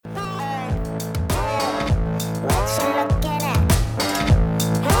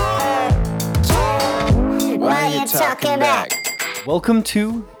Welcome back. Welcome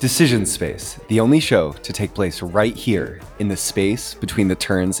to Decision Space, the only show to take place right here in the space between the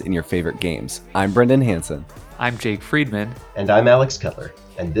turns in your favorite games. I'm Brendan Hansen. I'm Jake Friedman. And I'm Alex Cutler,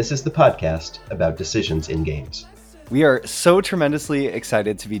 and this is the podcast about decisions in games. We are so tremendously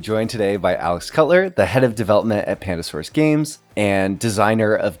excited to be joined today by Alex Cutler, the head of development at Pandasaurus Games and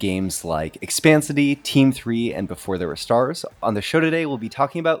designer of games like Expansity, Team 3, and Before There Were Stars. On the show today, we'll be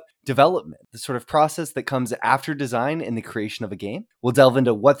talking about development, the sort of process that comes after design in the creation of a game. We'll delve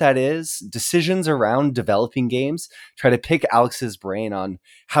into what that is, decisions around developing games, try to pick Alex's brain on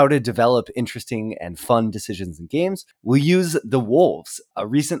how to develop interesting and fun decisions in games. We'll use The Wolves, a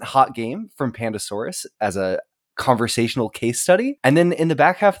recent hot game from Pandasaurus, as a conversational case study. And then in the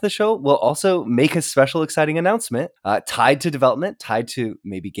back half of the show, we'll also make a special exciting announcement tied to development, tied to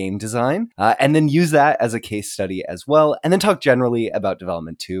maybe game design, and then use that as a case study as well. And then talk generally about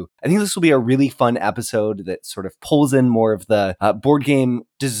development too. I think this will be a really fun episode that sort of pulls in more of the board game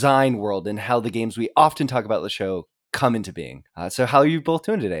design world and how the games we often talk about on the show come into being. So how are you both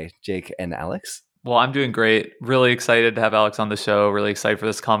doing today, Jake and Alex? Well, I'm doing great. Really excited to have Alex on the show. Really excited for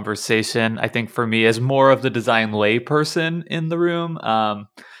this conversation. I think for me, as more of the design layperson in the room, I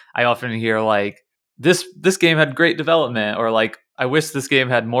often hear like, this game had great development, or like, I wish this game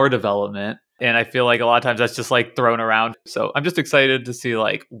had more development. And I feel like a lot of times that's just like thrown around. So I'm just excited to see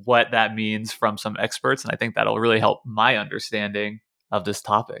like what that means from some experts. And I think that'll really help my understanding of this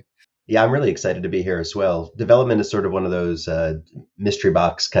topic. Yeah, I'm really excited to be here as well. Development is sort of one of those mystery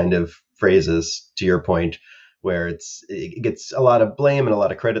box kind of phrases, to your point, where it gets a lot of blame and a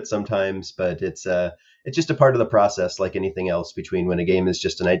lot of credit sometimes, but it's just a part of the process, like anything else, between when a game is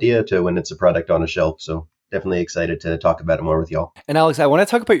just an idea to when it's a product on a shelf. So definitely excited to talk about it more with y'all. And Alex, I want to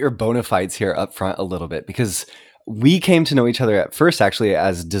talk about your bona fides here up front a little bit, because we came to know each other at first actually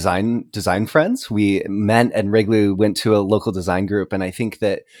as design friends. We met and regularly went to a local design group. And I think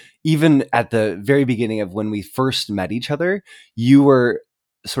that even at the very beginning of when we first met each other, you were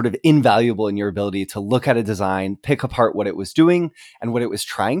sort of invaluable in your ability to look at a design, pick apart what it was doing and what it was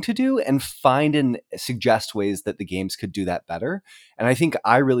trying to do, and find and suggest ways that the games could do that better. And I think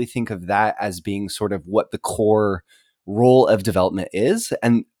I really think of that as being sort of what the core role of development is.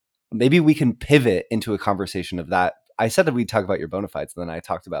 And maybe we can pivot into a conversation of that. I said that we'd talk about your bona fides, and then I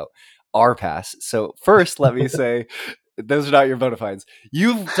talked about our past. So first, let me say, those are not your bona fides.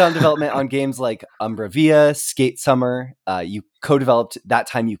 You've done development on games like Umbra Via, Skate Summer. You co-developed That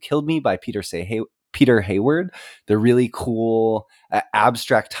Time You Killed Me by Peter Hayward, the really cool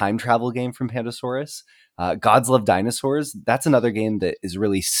abstract time travel game from Pandasaurus. Gods Love Dinosaurs. That's another game that is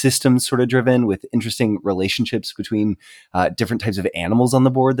really systems sort of driven with interesting relationships between different types of animals on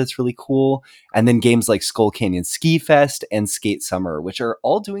the board. That's really cool. And then games like Skull Canyon Ski Fest and Skate Summer, which are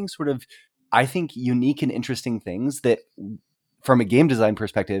all doing sort of, I think, unique and interesting things that, from a game design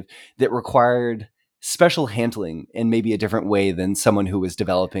perspective, that required special handling in maybe a different way than someone who was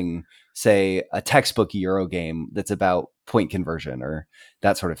developing, say, a textbook Euro game that's about point conversion or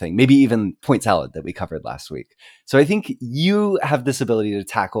that sort of thing. Maybe even Point Salad that we covered last week. So I think you have this ability to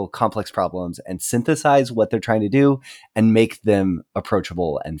tackle complex problems and synthesize what they're trying to do and make them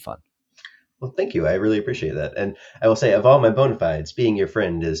approachable and fun. Well, thank you. I really appreciate that. And I will say, of all my bona fides, being your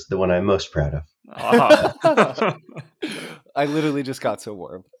friend is the one I'm most proud of. I literally just got so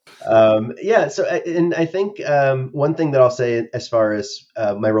warm. I think one thing that I'll say as far as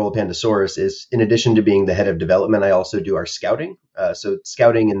my role at Pandasaurus is, in addition to being the head of development, I also do our scouting. So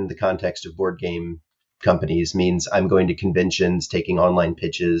scouting in the context of board game companies means I'm going to conventions, taking online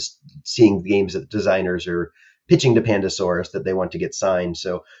pitches, seeing the games that designers are pitching to Pandasaurus that they want to get signed.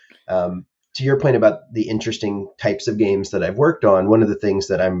 So to your point about the interesting types of games that I've worked on, one of the things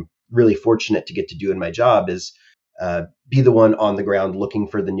that I'm really fortunate to get to do in my job is be the one on the ground looking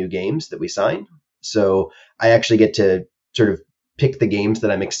for the new games that we sign. So I actually get to sort of pick the games that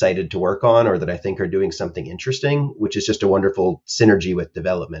I'm excited to work on or that I think are doing something interesting, which is just a wonderful synergy with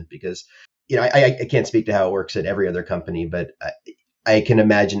development. Because, I can't speak to how it works at every other company, but I can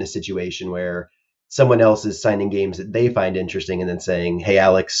imagine a situation where someone else is signing games that they find interesting and then saying, "Hey,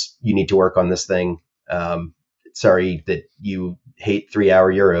 Alex, you need to work on this thing. Sorry that you hate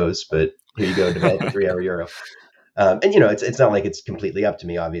 3-hour Euros, but here you go, develop a 3-hour Euro." It's not like it's completely up to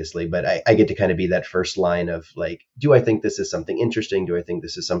me, obviously, but I get to kind of be that first line of like, do I think this is something interesting? Do I think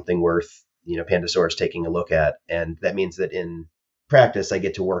this is something worth, Pandasaurus taking a look at? And that means that in practice, I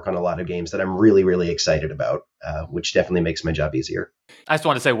get to work on a lot of games that I'm really, really excited about, which definitely makes my job easier. I just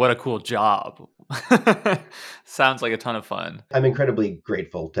want to say, what a cool job. Sounds like a ton of fun. I'm incredibly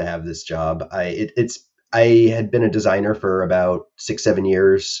grateful to have this job. I had been a designer for about 6, 7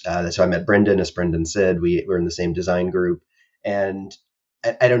 years. So I met Brendan, as Brendan said. We were in the same design group. And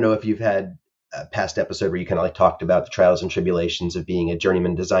I don't know if you've had a past episode where you kind of like talked about the trials and tribulations of being a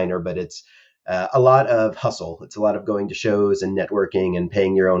journeyman designer, but it's a lot of hustle. It's a lot of going to shows and networking and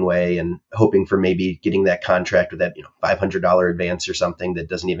paying your own way and hoping for maybe getting that contract with that $500 advance or something that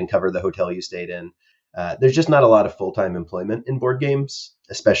doesn't even cover the hotel you stayed in. There's just not a lot of full-time employment in board games,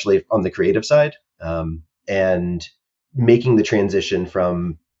 especially on the creative side. And making the transition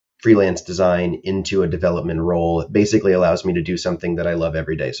from freelance design into a development role basically allows me to do something that I love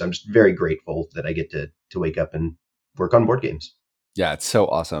every day. So I'm just very grateful that I get to wake up and work on board games. Yeah, it's so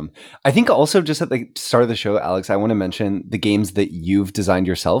awesome. I think also just at the start of the show, Alex, I want to mention the games that you've designed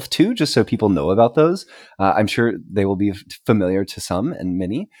yourself too, just so people know about those. I'm sure they will be familiar to some and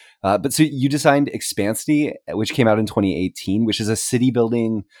many. But so you designed Expansity, which came out in 2018, which is a city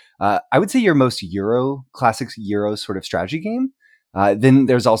building. I would say your most classic Euro sort of strategy game. Then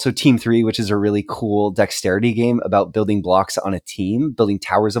there's also Team 3, which is a really cool dexterity game about building blocks on a team, building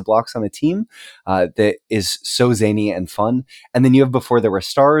towers of blocks on a team that is so zany and fun. And then you have Before There Were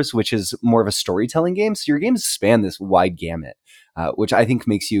Stars, which is more of a storytelling game. So your games span this wide gamut, which I think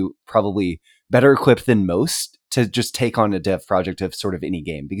makes you probably better equipped than most to just take on a dev project of sort of any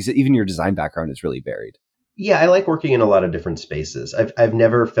game, because even your design background is really varied. Yeah, I like working in a lot of different spaces. I've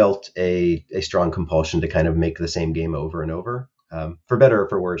never felt a strong compulsion to kind of make the same game over and over. For better or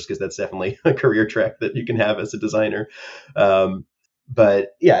for worse, because that's definitely a career track that you can have as a designer.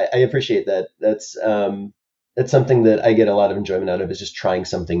 But yeah, I appreciate that. That's something that I get a lot of enjoyment out of, is just trying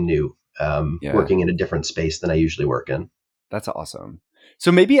something new, working in a different space than I usually work in. That's awesome.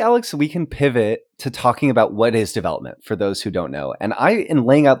 So maybe, Alex, we can pivot to talking about what is development for those who don't know. And I, in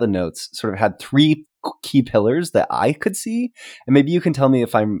laying out the notes, sort of had 3 key pillars that I could see. And maybe you can tell me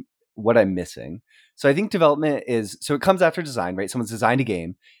what I'm missing. So I think development it comes after design, right? Someone's designed a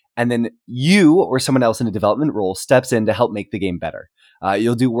game, and then you or someone else in a development role steps in to help make the game better.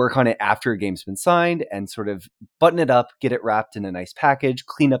 You'll do work on it after a game's been signed and sort of button it up, get it wrapped in a nice package,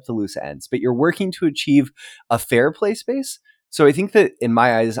 clean up the loose ends. But you're working to achieve a fair play space. So I think that in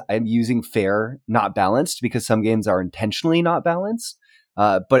my eyes, I'm using fair, not balanced, because some games are intentionally not balanced.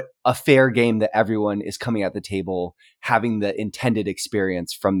 But a fair game that everyone is coming at the table having the intended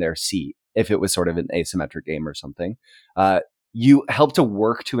experience from their seat, if it was sort of an asymmetric game or something. You help to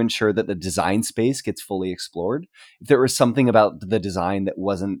work to ensure that the design space gets fully explored. If there was something about the design that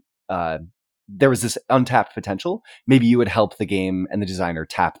wasn't, there was this untapped potential, maybe you would help the game and the designer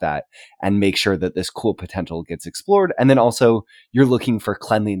tap that and make sure that this cool potential gets explored. And then also you're looking for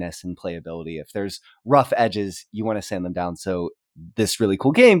cleanliness and playability. If there's rough edges, you want to sand them down so this really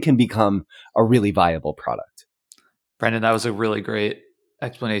cool game can become a really viable product. Brendan, that was a really great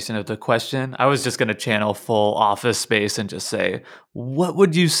explanation of the question. I was just going to channel full Office Space and just say, what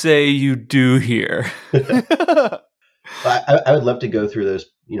would you say you do here? I would love to go through those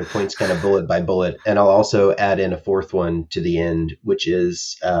points kind of bullet by bullet. And I'll also add in a 4th one to the end, which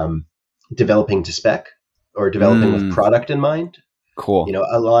is developing to spec, or developing with product in mind. Cool.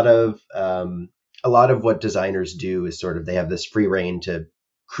 A lot of what designers do is sort of, they have this free reign to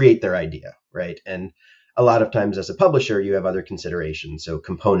create their idea, right? And a lot of times as a publisher, you have other considerations. So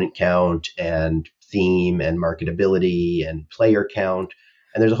component count and theme and marketability and player count.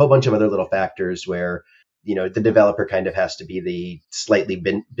 And there's a whole bunch of other little factors where, the developer kind of has to be the slightly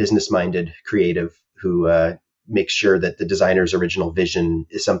business-minded creative who makes sure that the designer's original vision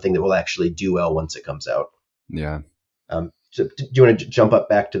is something that will actually do well once it comes out. Yeah. So do you want to jump up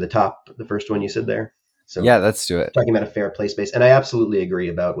back to the top, the first one you said there? So yeah, let's do it. Talking about a fair play space. And I absolutely agree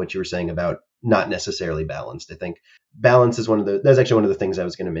about what you were saying about not necessarily balanced. I think balance is that's actually one of the things I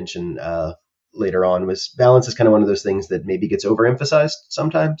was going to mention later on, was balance is kind of one of those things that maybe gets overemphasized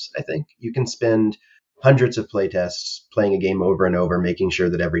sometimes. I think you can spend hundreds of playtests playing a game over and over, making sure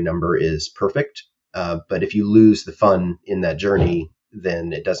that every number is perfect. But if you lose the fun in that journey,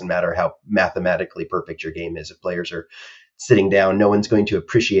 then it doesn't matter how mathematically perfect your game is. If players are sitting down, no one's going to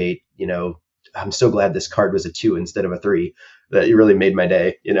appreciate, I'm so glad this card was a 2 instead of a 3. That you really made my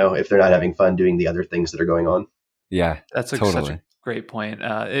day, if they're not having fun doing the other things that are going on. Yeah, that's totally. Such a great point.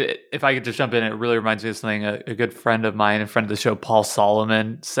 If I could just jump in, it really reminds me of something a good friend of mine and friend of the show, Paul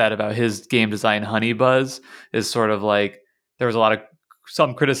Solomon, said about his game design, Honey Buzz, is sort of like, there was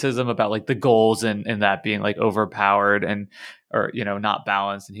some criticism about like the goals and that being like overpowered or not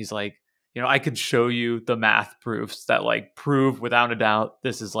balanced. And he's like, I could show you the math proofs that like prove without a doubt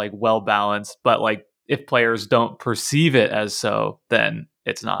this is like well balanced, but like if players don't perceive it as so, then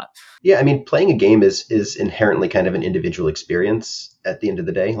it's not. Yeah, I mean, playing a game is inherently kind of an individual experience at the end of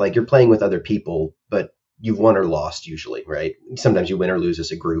the day. Like, you're playing with other people, but you've won or lost usually, right? Sometimes you win or lose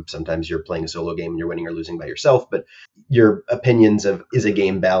as a group. Sometimes you're playing a solo game and you're winning or losing by yourself. But your opinions of is a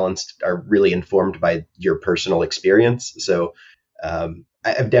game balanced are really informed by your personal experience. So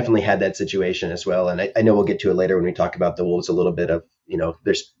I've definitely had that situation as well. And I know we'll get to it later when we talk about the Wolves a little bit of,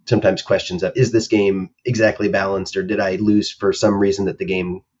 there's sometimes questions of, is this game exactly balanced, or did I lose for some reason that the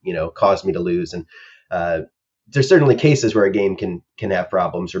game, caused me to lose? And there's certainly cases where a game can have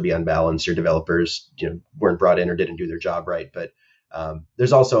problems or be unbalanced, or developers, weren't brought in or didn't do their job right. But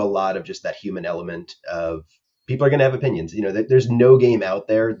there's also a lot of just that human element of people are going to have opinions. There's no game out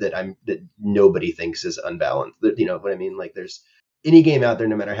there that nobody thinks is unbalanced. You know what I mean? Like there's any game out there,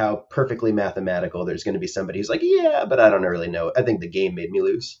 no matter how perfectly mathematical, there's going to be somebody who's like, yeah, but I don't really know. I think the game made me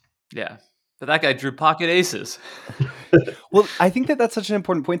lose. Yeah. But that guy drew pocket aces. Well, I think that's such an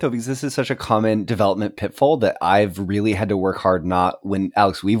important point, though, because this is such a common development pitfall that I've really had to work hard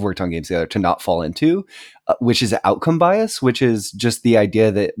Alex, we've worked on games together, to not fall into, which is outcome bias, which is just the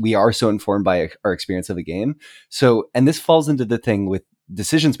idea that we are so informed by our experience of a game. So, and this falls into the thing with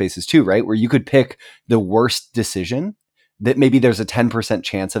decision spaces too, right? Where you could pick the worst decision that maybe there's a 10%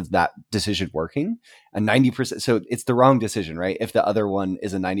 chance of that decision working, a 90%. So it's the wrong decision, right? If the other one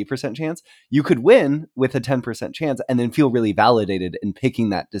is a 90% chance, you could win with a 10% chance and then feel really validated in picking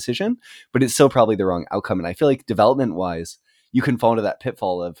that decision, but it's still probably the wrong outcome. And I feel like development wise, you can fall into that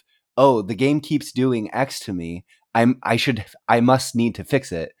pitfall of, oh, the game keeps doing X to me. I must need to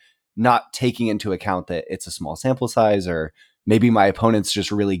fix it, not taking into account that it's a small sample size, or maybe my opponent's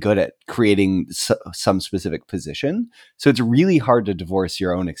just really good at creating some specific position. So it's really hard to divorce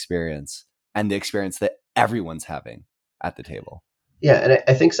your own experience and the experience that everyone's having at the table. Yeah, and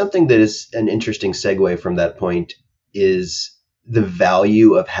I think something that is an interesting segue from that point is the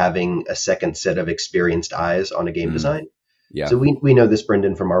value of having a second set of experienced eyes on a game design. Yeah. So we know this,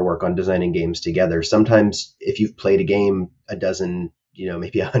 Brendan, from our work on designing games together. Sometimes if you've played a game a dozen,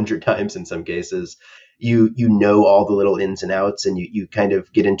 maybe 100 times in some cases, you know all the little ins and outs, and you kind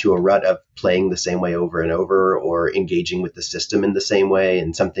of get into a rut of playing the same way over and over, or engaging with the system in the same way.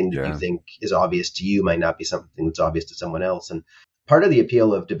 And something that you think is obvious to you might not be something that's obvious to someone else. And part of the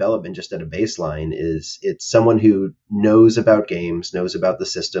appeal of development, just at a baseline, is it's someone who knows about games, knows about the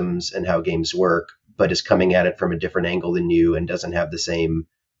systems and how games work, but is coming at it from a different angle than you and doesn't have the same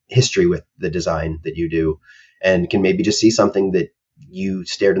history with the design that you do, and can maybe just see something that you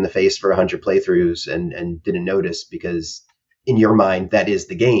stared in the face for 100 playthroughs and didn't notice, because in your mind that is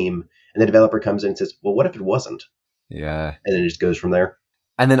the game, and the developer comes in and says, well, what if it wasn't? Yeah. And then it just goes from there.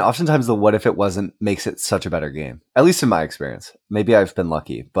 And then oftentimes the what if it wasn't makes it such a better game, at least in my experience. Maybe I've been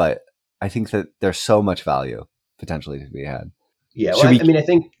lucky, but I think that there's so much value potentially to be had. Yeah, well, I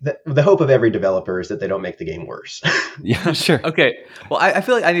think the hope of every developer is that they don't make the game worse. Yeah, sure. Okay. Well, I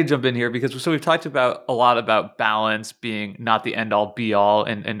feel like I need to jump in here because we've talked about a lot about balance being not the end all be all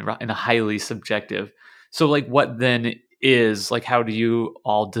and a highly subjective. So like what then is, like, how do you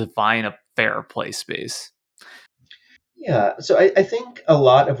all define a fair play space? Yeah. So I think a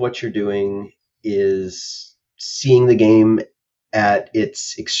lot of what you're doing is seeing the game at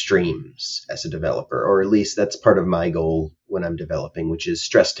its extremes as a developer, or at least that's part of my goal when I'm developing, which is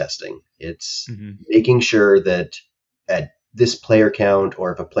stress testing. It's making sure that at this player count,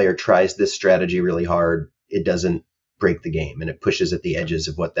 or if a player tries this strategy really hard, it doesn't break the game and it pushes at the edges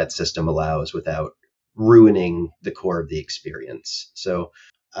of what that system allows without ruining the core of the experience. So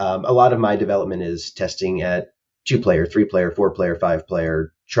a lot of my development is testing at 2-player, 3-player, 4-player,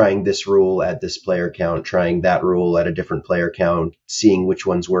 5-player, trying this rule at this player count, trying that rule at a different player count, seeing which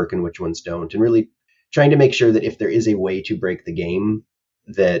ones work and which ones don't, and really trying to make sure that if there is a way to break the game,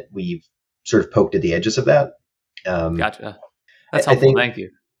 that we've sort of poked at the edges of that. Gotcha. That's helpful. Thank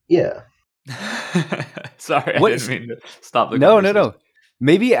you. Yeah. Sorry, I didn't mean to stop the conversation. No.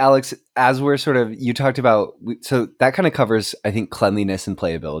 Maybe, Alex, as we're sort of, you talked about, so that kind of covers, I think, cleanliness and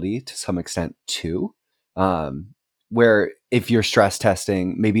playability to some extent too. Where if you're stress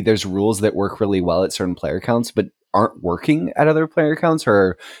testing, maybe there's rules that work really well at certain player counts, but aren't working at other player counts,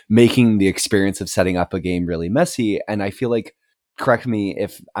 or making the experience of setting up a game really messy. And I feel like, correct me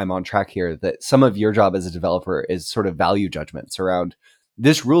if I'm on track here, that some of your job as a developer is sort of value judgments around,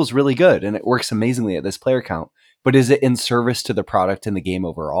 this rule is really good and it works amazingly at this player count, but is it in service to the product and the game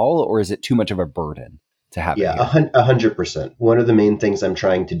overall, or is it too much of a burden to have? Yeah, 100%. One of the main things I'm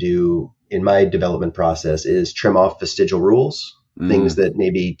trying to do in my development process is trim off vestigial rules, things that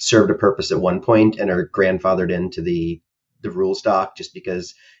maybe served a purpose at one point and are grandfathered into the rules doc just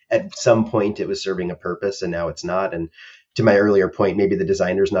because at some point it was serving a purpose and now it's not. And to my earlier point, maybe the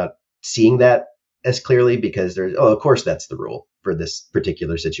designer's not seeing that as clearly because there's, of course that's the rule for this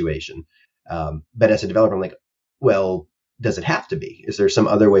particular situation. But as a developer, I'm like, well, does it have to be? Is there some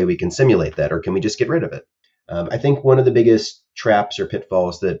other way we can simulate that, or can we just get rid of it? I think one of the biggest traps or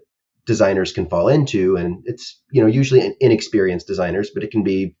pitfalls that designers can fall into, and it's usually inexperienced designers, but it can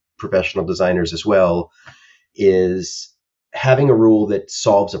be professional designers as well, is having a rule that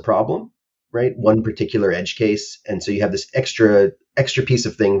solves a problem, right? One particular edge case, and so you have this extra piece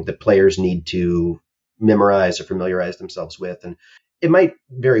of thing that players need to memorize or familiarize themselves with, and it might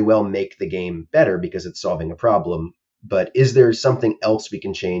very well make the game better because it's solving a problem. But is there something else we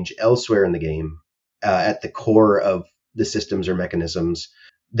can change elsewhere in the game, at the core of the systems or mechanisms,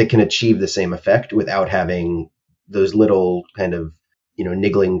 that can achieve the same effect without having those little kind of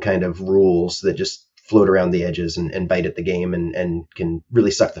niggling kind of rules that just float around the edges and bite at the game and can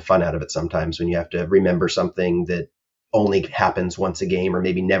really suck the fun out of it sometimes, when you have to remember something that only happens once a game or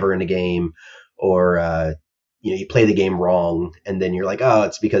maybe never in a game, or you play the game wrong and then you're like, oh,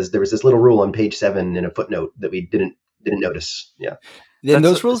 it's because there was this little rule on page 7 in a footnote that we didn't notice. Yeah. Then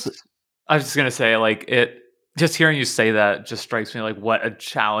those rules, I was just going to say, like, just hearing you say that just strikes me like what a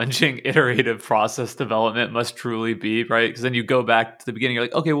challenging iterative process development must truly be, right? Because then you go back to the beginning, you're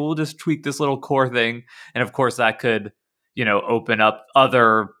like, okay, well, we'll just tweak this little core thing. And of course that could, open up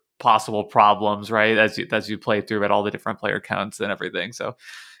other possible problems, right? As you play through at all the different player counts and everything. So,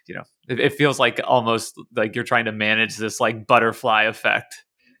 it feels like almost like you're trying to manage this like butterfly effect.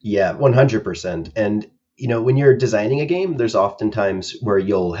 Yeah, 100%. And when you're designing a game, there's often times where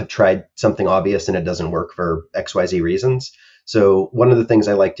you'll have tried something obvious and it doesn't work for XYZ reasons. So one of the things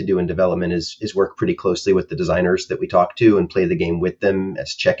I like to do in development is work pretty closely with the designers that we talk to and play the game with them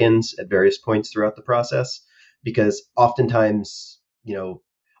as check-ins at various points throughout the process. Because oftentimes,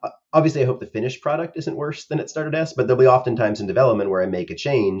 obviously I hope the finished product isn't worse than it started as, but there'll be oftentimes in development where I make a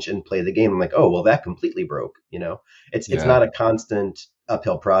change and play the game. I'm like, oh, well, that completely broke. It's not a constant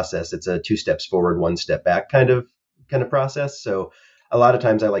uphill process. It's a 2 steps forward, 1 step back kind of process. So a lot of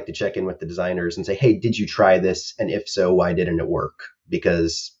times I like to check in with the designers and say, hey, did you try this? And if so, why didn't it work?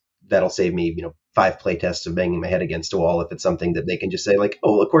 Because that'll save me, 5 play tests of banging my head against a wall if it's something that they can just say like,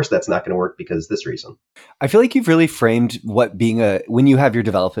 oh, well, of course that's not going to work because this reason. I feel like you've really framed what when you have your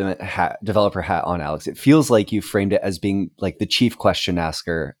developer hat on, Alex, it feels like you framed it as being like the chief question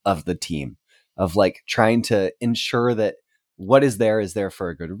asker of the team, of like trying to ensure that what is there for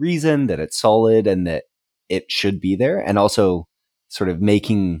a good reason, that it's solid and that it should be there. And also sort of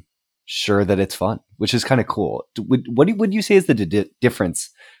making sure that it's fun, which is kind of cool. What would you say is the difference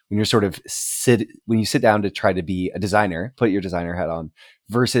when you're sort of when you sit down to try to be a designer, put your designer hat on,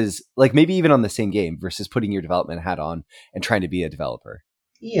 versus like maybe even on the same game versus putting your development hat on and trying to be a developer?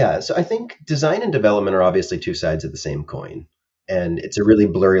 Yeah. So I think design and development are obviously 2 sides of the same coin, and it's a really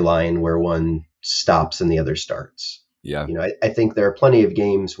blurry line where one stops and the other starts. Yeah. I think there are plenty of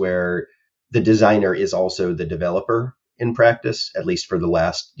games where the designer is also the developer in practice, at least for the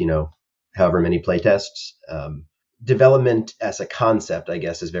last, however many playtests. Development as a concept, I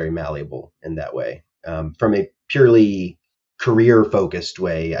guess, is very malleable in that way. From a purely career-focused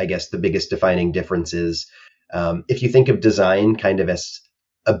way, I guess the biggest defining difference is if you think of design kind of as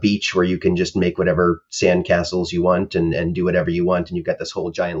a beach where you can just make whatever sandcastles you want and do whatever you want, and you've got this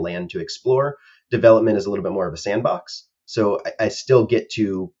whole giant land to explore, development is a little bit more of a sandbox. So I still get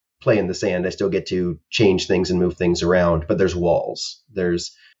to play in the sand. I still get to change things and move things around, but there's walls.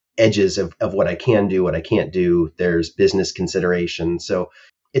 There's edges of what I can do, what I can't do. There's business consideration. So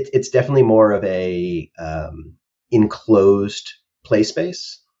it's definitely more of a enclosed play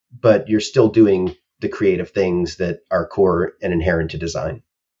space, but you're still doing the creative things that are core and inherent to design.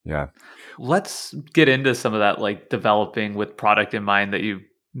 Yeah. Let's get into some of that, like developing with product in mind that you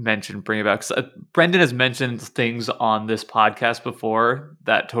mentioned, bring about. Because Brendan has mentioned things on this podcast before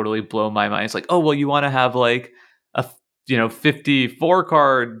that totally blow my mind. It's like, oh, well, you want to have like a 54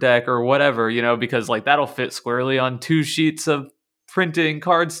 card deck or whatever, because like that'll fit squarely on 2 sheets of printing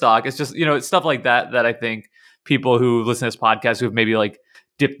cardstock. It's just, it's stuff like that I think people who listen to this podcast who have maybe like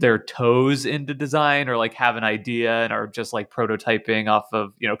dipped their toes into design or like have an idea and are just like prototyping off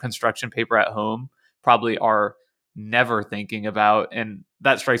of, construction paper at home probably are never thinking about. And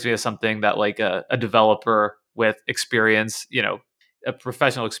that strikes me as something that like a developer with experience, a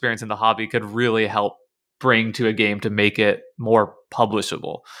professional experience in the hobby could really help bring to a game to make it more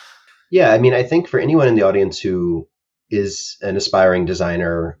publishable. Yeah, I mean, I think for anyone in the audience who is an aspiring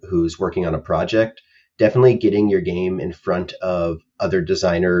designer who's working on a project, definitely getting your game in front of other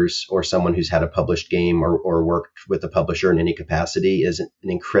designers or someone who's had a published game or worked with a publisher in any capacity is an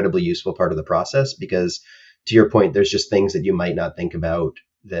incredibly useful part of the process, because to your point, there's just things that you might not think about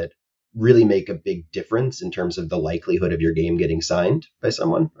that really make a big difference in terms of the likelihood of your game getting signed by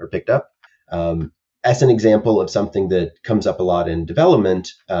someone or picked up. As an example of something that comes up a lot in development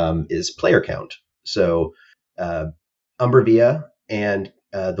is player count. So Umbervia and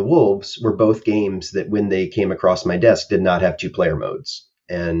The Wolves were both games that when they came across my desk did not have 2-player modes.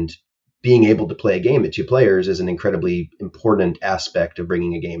 And being able to play a game at 2 players is an incredibly important aspect of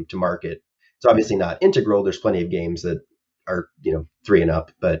bringing a game to market. It's obviously not integral. There's plenty of games that are, 3 and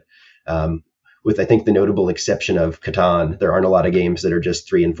up, but with, I think, the notable exception of Catan, there aren't a lot of games that are just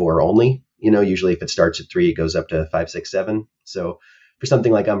 3 and 4 only. Usually if it starts at 3, it goes up to 5, 6, 7. So for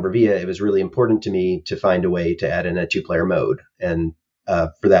something like Umbervia, it was really important to me to find a way to add in a 2-player mode. And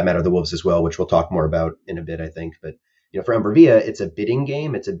for that matter, the Wolves as well, which we'll talk more about in a bit, I think. But for Umbervia, it's a bidding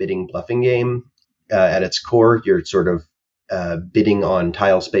game. It's a bidding bluffing game. At its core, you're sort of bidding on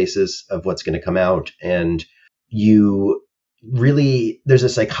tile spaces of what's going to come out. And there's a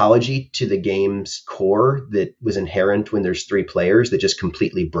psychology to the game's core that was inherent when there's 3 players that just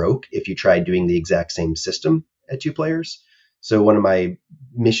completely broke if you tried doing the exact same system at 2 players. So one of my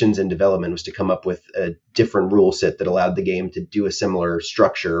missions in development was to come up with a different rule set that allowed the game to do a similar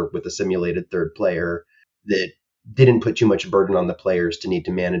structure with a simulated 3rd player that didn't put too much burden on the players to need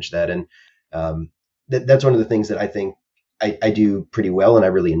to manage that. And that's one of the things that I think I do pretty well and I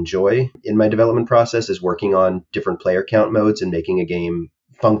really enjoy in my development process is working on different player count modes and making a game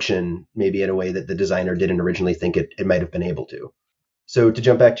function maybe in a way that the designer didn't originally think it might have been able to. So to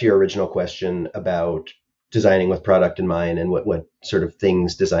jump back to your original question about designing with product in mind and what sort of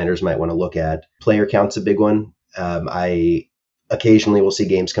things designers might want to look at, player count's a big one. I occasionally will see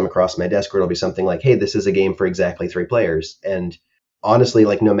games come across my desk where it'll be something like, hey, this is a game for exactly 3 players. And honestly,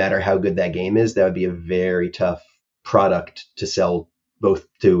 like no matter how good that game is, that would be a very tough product to sell both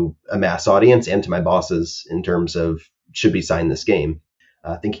to a mass audience and to my bosses in terms of should we sign this game.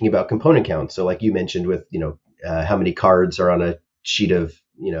 Thinking about component count. So like you mentioned with, how many cards are on a sheet of,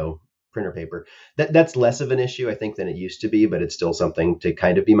 printer paper. That's less of an issue, I think, than it used to be, but it's still something to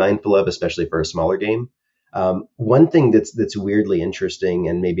kind of be mindful of, especially for a smaller game. One thing that's weirdly interesting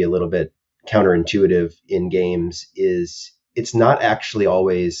and maybe a little bit counterintuitive in games is it's not actually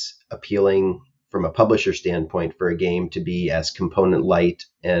always appealing from a publisher standpoint for a game to be as component light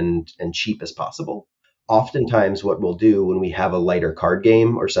and cheap as possible. Oftentimes what we'll do when we have a lighter card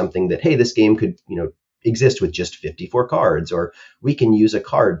game or something that, hey, this game could, exist with just 54 cards, or we can use a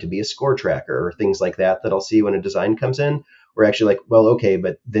card to be a score tracker or things like that I'll see when a design comes in. We're actually like, well, okay,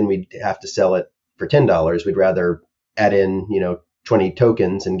 but then we'd have to sell it for $10. We'd rather add in, 20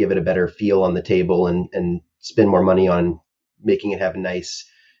 tokens and give it a better feel on the table and spend more money on making it have a nice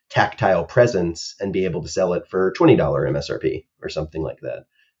tactile presence and be able to sell it for $20 MSRP or something like that.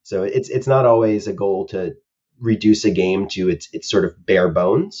 So it's not always a goal to reduce a game to its sort of bare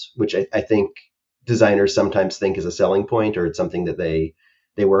bones, which I think designers sometimes think is a selling point, or it's something that they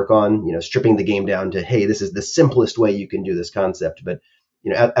work on, stripping the game down to, hey, this is the simplest way you can do this concept. But,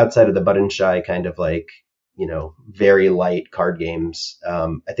 outside of the button shy kind of like, very light card games,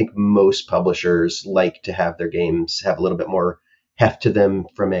 I think most publishers like to have their games have a little bit more heft to them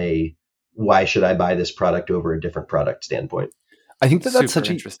from a why should I buy this product over a different product standpoint. I think that's such Super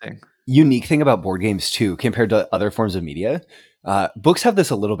a interesting. unique thing about board games too, compared to other forms of media. Books have this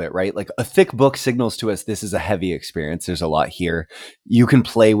a little bit, right? Like a thick book signals to us this is a heavy experience. There's a lot here. You can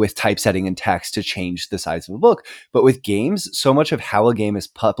play with typesetting and text to change the size of a book. But with games, so much of how a game is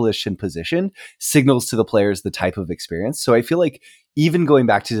published and positioned signals to the players the type of experience. So I feel like even going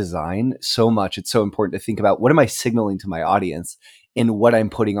back to design so much, it's so important to think about what am I signaling to my audience in what I'm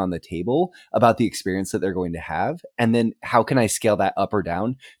putting on the table about the experience that they're going to have. And then how can I scale that up or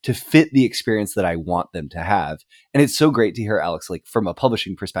down to fit the experience that I want them to have? And it's so great to hear, Alex, like from a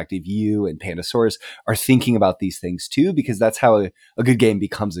publishing perspective, you and Pandasaurus are thinking about these things too, because that's how a good game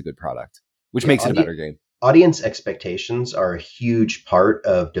becomes a good product, which makes it a better game. Audience expectations are a huge part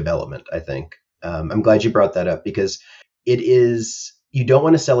of development, I think. I'm glad you brought that up because you don't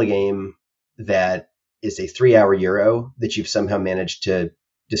want to sell a game that is a 3-hour Euro that you've somehow managed to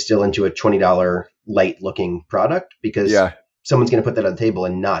distill into a $20 light looking product because someone's going to put that on the table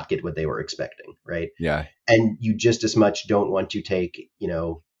and not get what they were expecting. Right. Yeah. And you just as much don't want to take,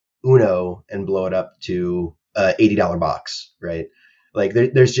 Uno and blow it up to a $80 box. Right. Like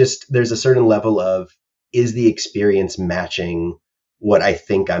there's a certain level of, is the experience matching what I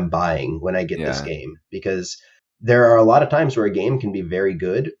think I'm buying when I get this game? Because there are a lot of times where a game can be very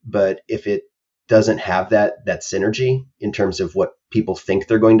good, but if it doesn't have that synergy in terms of what people think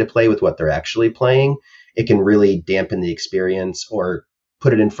they're going to play with what they're actually playing, it can really dampen the experience or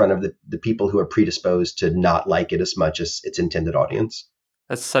put it in front of the people who are predisposed to not like it as much as its intended audience.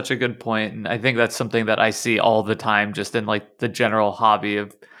 That's such a good point. And I think that's something that I see all the time just in like the general hobby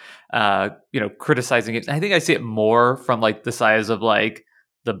of criticizing it. I think I see it more from like the size of like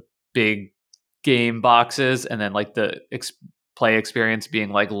the big game boxes, and then like the play experience being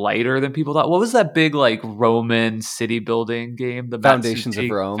like lighter than people thought. What was that big like Roman city building game? The Foundations of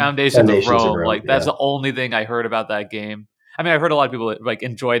Rome. Foundations of Rome. Like that's yeah. the only thing I heard about that game. I mean, I heard a lot of people that, like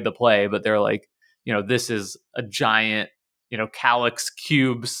enjoyed the play, but they're like, this is a giant, calyx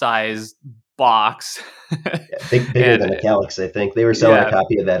cube sized box. Bigger than a Calyx, I think. They were selling a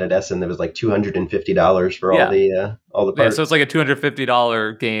copy of that at Essen that was like $250 for all the parts. Yeah, so it's like a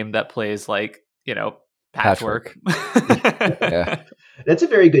 $250 game that plays like, patchwork. Yeah. That's a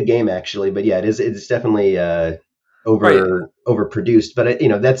very good game, actually. But yeah, it's definitely overproduced. But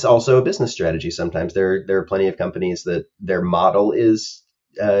that's also a business strategy. Sometimes there are plenty of companies that their model is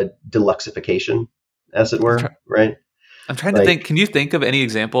deluxification, as it were, right? I'm trying to think. Can you think of any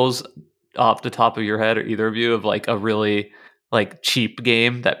examples off the top of your head, or either of you, of like a really like cheap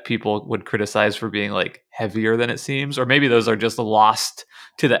game that people would criticize for being like heavier than it seems? Or maybe those are just lost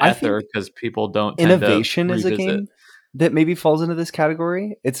to the ether because people don't tend Innovation to is a game that maybe falls into this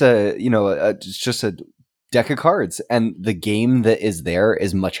category. It's it's just a deck of cards, and the game that is there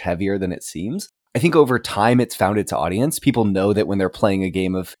is much heavier than it seems. I think over time it's found its audience. People know that when they're playing a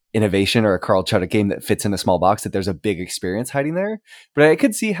game of innovation or a Carl Chudik game that fits in a small box, that there's a big experience hiding there. But I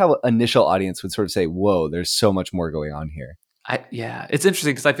could see how initial audience would sort of say, whoa, there's so much more going on here. It's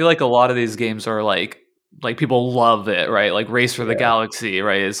interesting because I feel like a lot of these games are like people love it, right? Like Race for the Galaxy,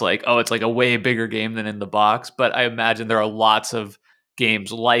 right? It's like, oh, it's like a way bigger game than in the box. But I imagine there are lots of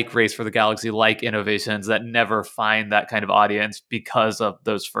games like Race for the Galaxy, like Innovations, that never find that kind of audience because of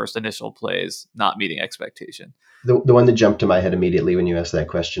those first initial plays not meeting expectation. The one that jumped to my head immediately when you asked that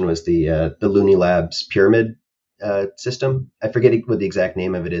question was the Looney Labs pyramid system. I forget what the exact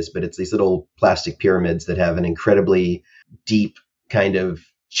name of it is, but it's these little plastic pyramids that have an incredibly deep kind of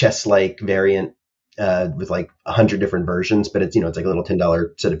chess-like variant with like 100 different versions, but it's it's like a little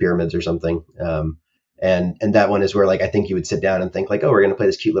 $10 set of pyramids or something. And that one is where like I think you would sit down and think like, oh, we're going to play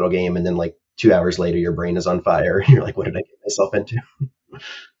this cute little game, and then like 2 hours later your brain is on fire and you're like, what did I get myself into?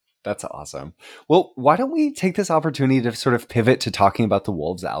 That's awesome. Well, why don't we take this opportunity to sort of pivot to talking about the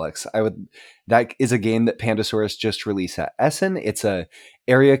Wolves, Alex? That is a game that Pandasaurus just released at Essen. It's a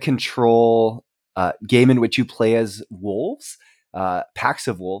area control game in which you play as wolves, packs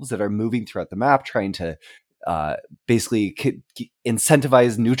of wolves that are moving throughout the map, trying to basically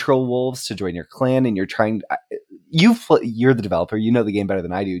incentivize neutral wolves to join your clan. And you're the developer, you know the game better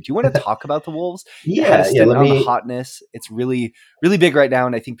than I do. Do you want to talk about the Wolves? The hotness. It's really, really big right now,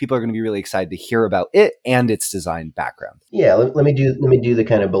 and I think people are going to be really excited to hear about it and its design background. Yeah, let me do the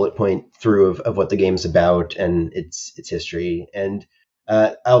kind of bullet point through of what the game's about and its history. And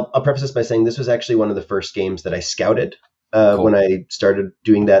I'll preface this by saying this was actually one of the first games that I scouted when I started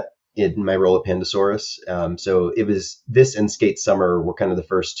doing that in my role at Pandasaurus. So it was this and Skate Summer were kind of the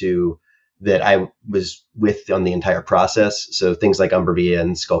first two that I was with on the entire process. So things like Umbervia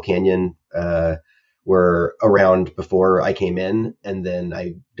and Skull Canyon were around before I came in, and then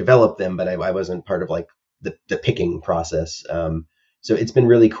I developed them, but I wasn't part of like the picking process. So it's been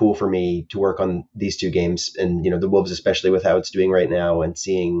really cool for me to work on these two games, and the Wolves, especially with how it's doing right now, and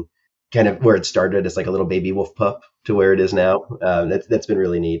seeing kind of where it started as like a little baby wolf pup to where it is now. That's been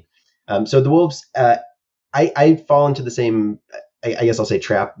really neat. So the Wolves, I fall into the same, I guess I'll say,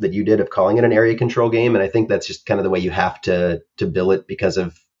 trap that you did of calling it an area control game. And I think that's just kind of the way you have to bill it because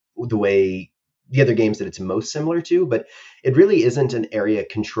of the way the other games that it's most similar to. But it really isn't an area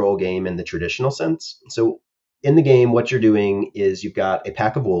control game in the traditional sense. So in the game, what you're doing is you've got a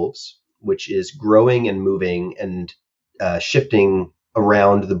pack of wolves, which is growing and moving and shifting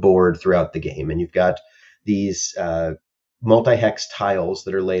around the board throughout the game. And you've got these multi-hex tiles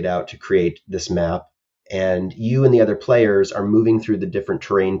that are laid out to create this map, and you and the other players are moving through the different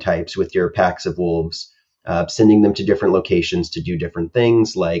terrain types with your packs of wolves, sending them to different locations to do different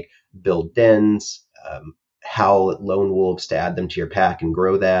things like build dens, howl at lone wolves to add them to your pack and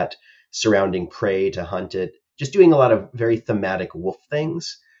grow that, surrounding prey to hunt it, just doing a lot of very thematic wolf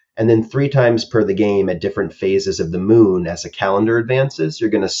things. And then 3 times per the game at different phases of the moon, as a calendar advances, you're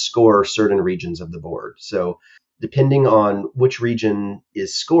going to score certain regions of the board. So depending on which region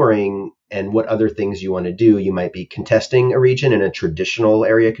is scoring and what other things you want to do, you might be contesting a region in a traditional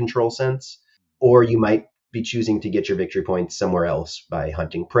area control sense, or you might be choosing to get your victory points somewhere else by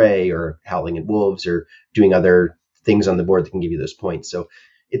hunting prey or howling at wolves or doing other things on the board that can give you those points. So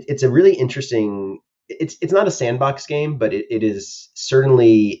it's a really interesting, it's not a sandbox game, but it is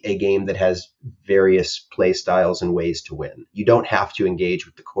certainly a game that has various play styles and ways to win. You don't have to engage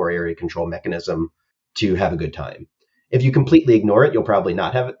with the core area control mechanism to have a good time. If you completely ignore it, you'll probably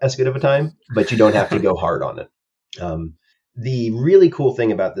not have as good of a time, but you don't have to go hard on it. The really cool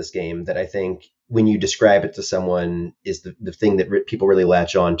thing about this game that I think when you describe it to someone is the thing that people really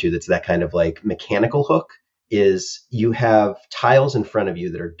latch on to, that's that kind of like mechanical hook, is you have tiles in front of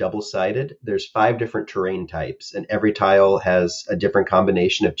you that are double-sided. There's 5 different terrain types, and every tile has a different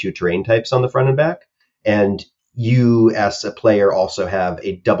combination of 2 terrain types on the front and back. And you, as a player, also have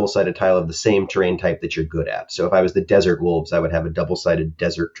a double-sided tile of the same terrain type that you're good at. So if I was the Desert Wolves, I would have a double-sided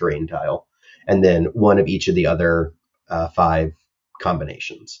desert terrain tile, and then one of each of the other 5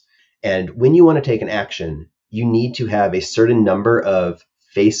 combinations. And when you want to take an action, you need to have a certain number of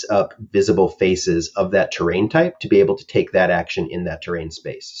face-up visible faces of that terrain type to be able to take that action in that terrain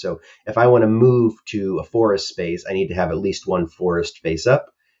space. So if I want to move to a forest space, I need to have at least one forest face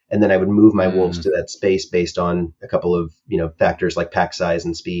up. And then I would move my wolves to that space based on a couple of factors like pack size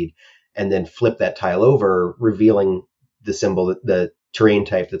and speed, and then flip that tile over, revealing the symbol, the terrain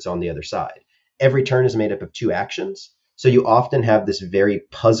type that's on the other side. Every turn is made up of 2 actions. So you often have this very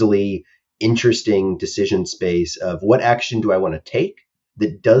puzzly, interesting decision space of what action do I want to take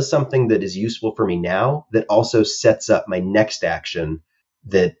that does something that is useful for me now, that also sets up my next action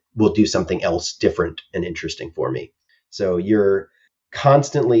that will do something else different and interesting for me. So you're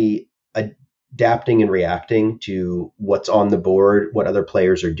constantly adapting and reacting to what's on the board, what other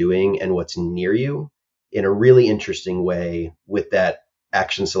players are doing, and what's near you in a really interesting way with that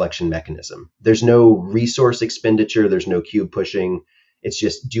action selection mechanism. There's no resource expenditure. There's no cube pushing. It's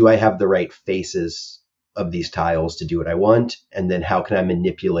just, do I have the right faces of these tiles to do what I want? And then how can I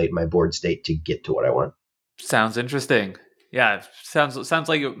manipulate my board state to get to what I want? Sounds interesting. Yeah, sounds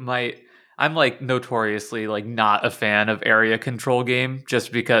like it might. I'm like notoriously like not a fan of area control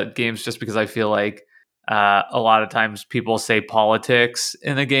just because I feel like a lot of times people say politics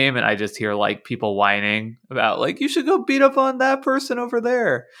in a game, and I just hear like people whining about like, you should go beat up on that person over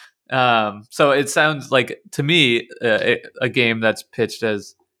there. So it sounds like to me a game that's pitched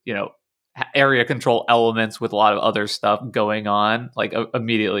as area control elements with a lot of other stuff going on, like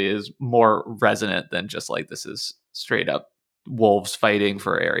immediately is more resonant than just like this is straight up wolves fighting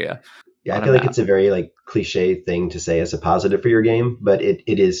for area. Yeah, I feel like it's a very like cliche thing to say as a positive for your game, but it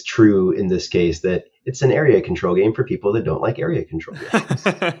is true in this case that it's an area control game for people that don't like area control games.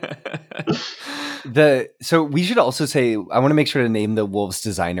 So we should also say, I want to make sure to name the Wolves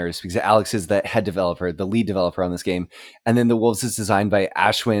designers, because Alex is the head developer, the lead developer on this game. And then the Wolves is designed by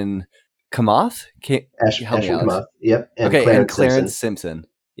Ashwin Kamath. Ashwin Kamath, yep. And Clarence Simpson.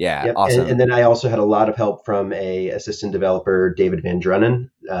 Yeah, yep. Awesome. And then I also had a lot of help from a assistant developer, David Van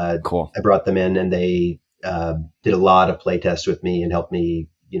Drunnen. Cool. I brought them in, and they did a lot of play tests with me and helped me,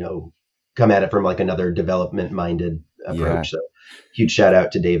 come at it from like another development-minded approach. Yeah. So huge shout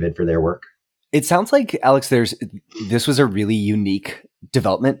out to David for their work. It sounds like, Alex, this was a really unique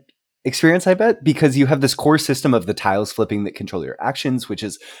development experience, I bet, because you have this core system of the tiles flipping that control your actions, which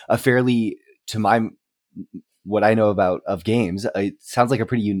is a fairly, to what I know of games, it sounds like a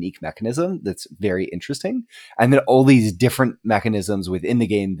pretty unique mechanism that's very interesting. And then all these different mechanisms within the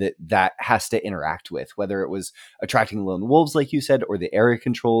game that has to interact with, whether it was attracting lone wolves, like you said, or the area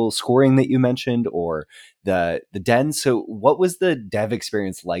control scoring that you mentioned, or the den. So what was the dev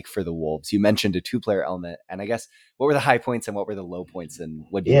experience like for the wolves? You mentioned a 2-player element, and I guess what were the high points and what were the low points, and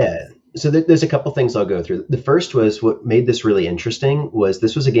what do you So there's a couple things I'll go through. The first was, what made this really interesting was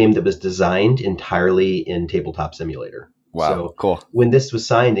this was a game that was designed entirely in Tabletop Simulator. Wow, so cool. When this was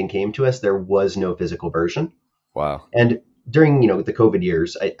signed and came to us, there was no physical version. Wow. And during the COVID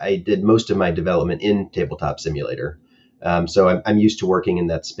years, I did most of my development in Tabletop Simulator. So I'm used to working in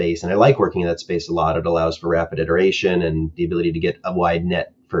that space, and I like working in that space a lot. It allows for rapid iteration and the ability to get a wide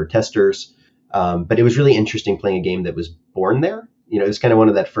net for testers. But it was really interesting playing a game that was born there. It was kind of one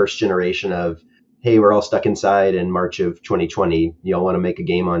of that first generation of, hey, we're all stuck inside in March of 2020. Y'all want to make a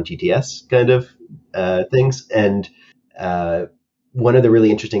game on TTS kind of things. And one of the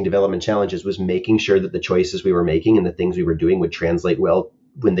really interesting development challenges was making sure that the choices we were making and the things we were doing would translate well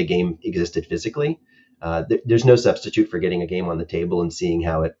when the game existed physically. There's no substitute for getting a game on the table and seeing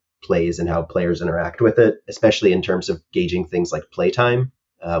how it plays and how players interact with it, especially in terms of gauging things like playtime,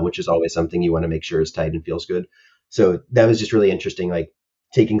 which is always something you want to make sure is tight and feels good. So that was just really interesting, like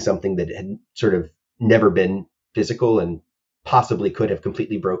taking something that had sort of never been physical and possibly could have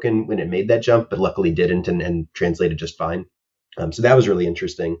completely broken when it made that jump, but luckily didn't and translated just fine. So that was really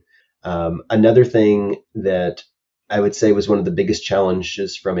interesting. Another thing that I would say was one of the biggest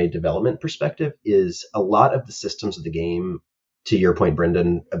challenges from a development perspective is a lot of the systems of the game, to your point,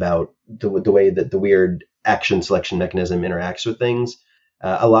 Brendan, about the way that the weird action selection mechanism interacts with things.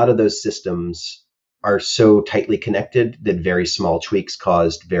 A lot of those systems are so tightly connected that very small tweaks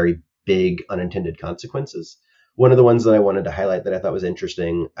caused very big unintended consequences. One of the ones that I wanted to highlight that I thought was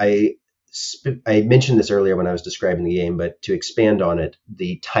interesting, I mentioned this earlier when I was describing the game, but to expand on it,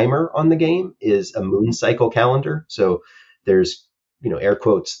 the timer on the game is a moon cycle calendar. So there's, air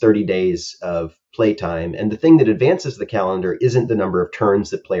quotes, 30 days of playtime. And the thing that advances the calendar isn't the number of turns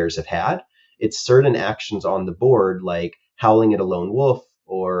that players have had. It's certain actions on the board, like howling at a lone wolf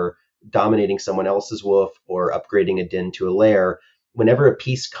or dominating someone else's wolf or upgrading a den to a lair. Whenever a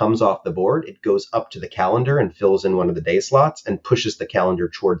piece comes off the board, it goes up to the calendar and fills in one of the day slots and pushes the calendar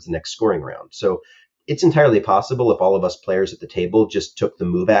towards the next scoring round. So it's entirely possible if all of us players at the table just took the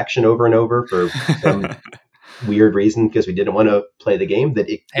move action over and over for some weird reason because we didn't want to play the game, that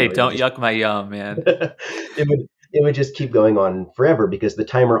don't yuck my yum, man. it would just keep going on forever because the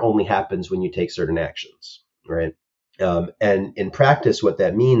timer only happens when you take certain actions, right? And in practice, what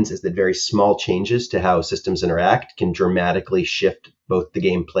that means is that very small changes to how systems interact can dramatically shift both the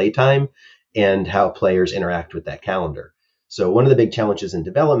game playtime and how players interact with that calendar. So one of the big challenges in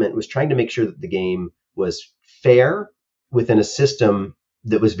development was trying to make sure that the game was fair within a system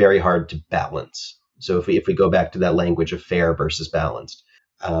that was very hard to balance. So if we go back to that language of fair versus balanced,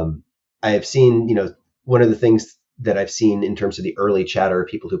 I have seen, one of the things that I've seen in terms of the early chatter of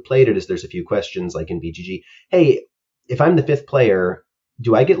people who played it is there's a few questions like in BGG. Hey, if I'm the fifth player,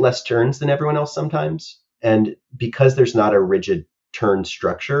 do I get less turns than everyone else sometimes? And because there's not a rigid turn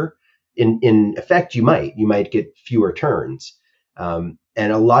structure, in effect, you might get fewer turns. And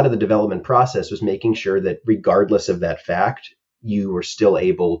a lot of the development process was making sure that regardless of that fact, you were still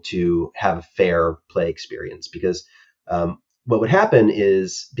able to have a fair play experience. Because what would happen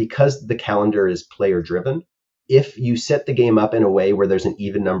is, because the calendar is player driven, if you set the game up in a way where there's an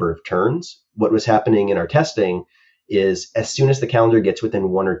even number of turns, what was happening in our testing is as soon as the calendar gets within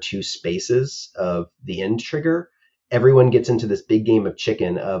one or two spaces of the end trigger, everyone gets into this big game of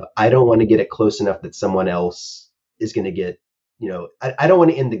chicken of, I don't want to get it close enough that someone else is going to get, I don't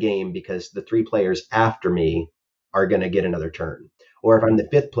want to end the game because the three players after me are going to get another turn. Or if I'm the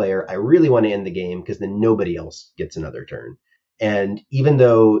fifth player, I really want to end the game because then nobody else gets another turn. And even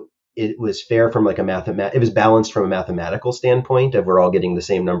though it was fair from it was balanced from a mathematical standpoint of we're all getting the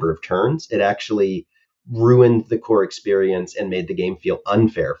same number of turns, it actually ruined the core experience and made the game feel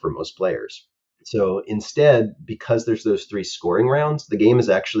unfair for most players. So instead, because there's those three scoring rounds, the game is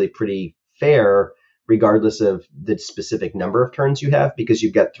actually pretty fair regardless of the specific number of turns you have, because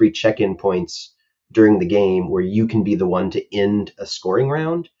you've got three check-in points during the game where you can be the one to end a scoring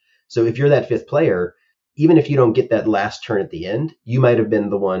round. So if you're that fifth player, even if you don't get that last turn at the end, you might have been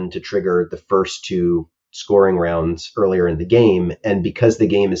the one to trigger the first two scoring rounds earlier in the game. And because the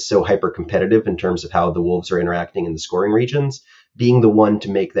game is so hyper competitive in terms of how the wolves are interacting in the scoring regions, being the one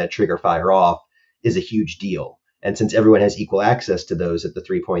to make that trigger fire off is a huge deal. And since everyone has equal access to those at the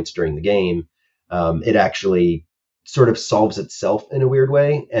 3 points during the game, it actually sort of solves itself in a weird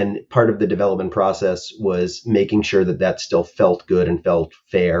way. And part of the development process was making sure that that still felt good and felt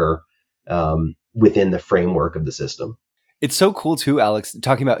fair within the framework of the system. It's so cool too, Alex,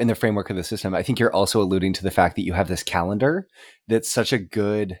 talking about in the framework of the system. I think you're also alluding to the fact that you have this calendar that's such a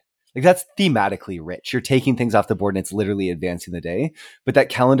good, that's thematically rich. You're taking things off the board and it's literally advancing the day. But that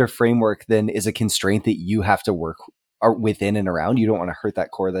calendar framework then is a constraint that you have to work within and around. You don't want to hurt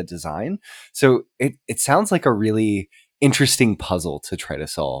that core of the design. So it sounds like a really interesting puzzle to try to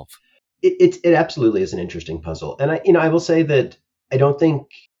solve. It absolutely is an interesting puzzle. And I will say that I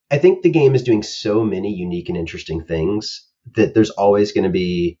think the game is doing so many unique and interesting things that there's always going to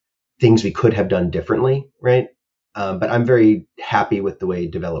be things we could have done differently, right? But I'm very happy with the way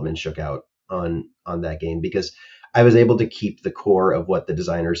development shook out on that game, because I was able to keep the core of what the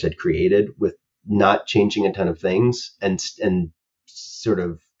designers had created with not changing a ton of things, and sort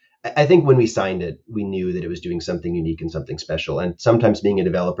of, I think when we signed it, we knew that it was doing something unique and something special. And sometimes being a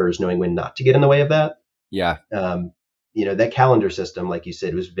developer is knowing when not to get in the way of that. Yeah. That calendar system, like you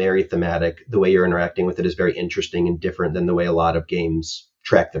said, was very thematic. The way you're interacting with it is very interesting and different than the way a lot of games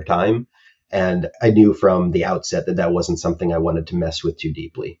track their time. And I knew from the outset that wasn't something I wanted to mess with too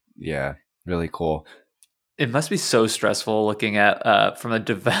deeply. Yeah, really cool. It must be so stressful looking at from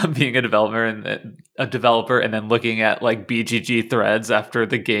being a developer and then looking at like BGG threads after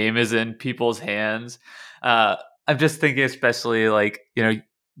the game is in people's hands. I'm just thinking, especially like,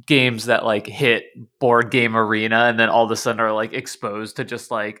 games that like hit Board Game Arena and then all of a sudden are like exposed to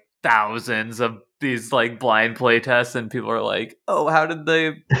just like thousands of these like blind play tests, and people are like, oh, how did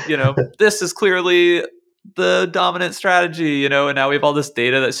they, this is clearly the dominant strategy, and now we have all this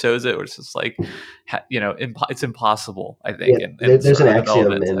data that shows it, which is like, it's impossible, I think, Yeah, in there's sort an of a axiom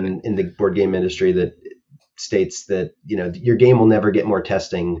development setting. in the board game industry that states that your game will never get more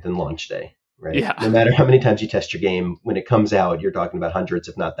testing than launch day, right? Yeah. No matter how many times you test your game, when it comes out, you're talking about hundreds,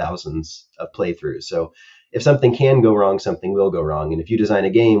 if not thousands, of playthroughs. So if something can go wrong, something will go wrong. And if you design a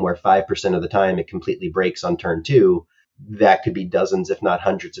game where 5% of the time it completely breaks on turn 2, that could be dozens, if not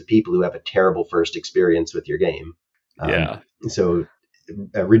hundreds, of people who have a terrible first experience with your game. Yeah. So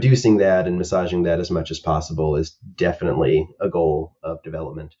reducing that and massaging that as much as possible is definitely a goal of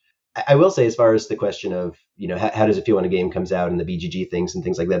development. I will say, as far as the question of, how does it feel when a game comes out and the BGG things and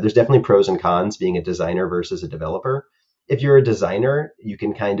things like that, there's definitely pros and cons being a designer versus a developer. If you're a designer, you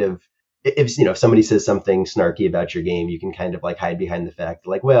can kind of, if somebody says something snarky about your game, you can kind of like hide behind the fact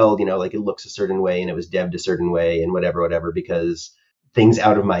like, well, like it looks a certain way and it was devved a certain way and whatever, because things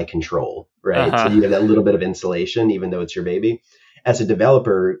out of my control, right? So you have that little bit of insulation, even though it's your baby. As a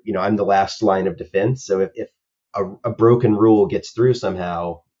developer, I'm the last line of defense. So if a broken rule gets through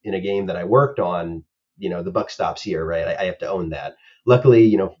somehow in a game that I worked on, the buck stops here, right? I have to own that.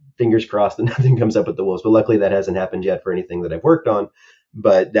 Luckily, fingers crossed that nothing comes up with the wolves, but luckily that hasn't happened yet for anything that I've worked on.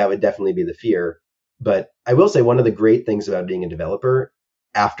 But that would definitely be the fear. But I will say one of the great things about being a developer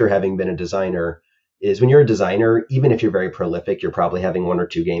after having been a designer is when you're a designer, even if you're very prolific, you're probably having 1 or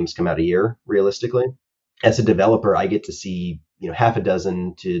 2 games come out a year, realistically. As a developer, I get to see half a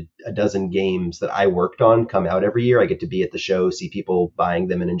dozen to a dozen games that I worked on come out every year. I get to be at the show, see people buying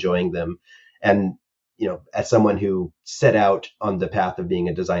them and enjoying them. And, as someone who set out on the path of being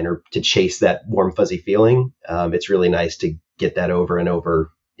a designer to chase that warm, fuzzy feeling, it's really nice to get that over and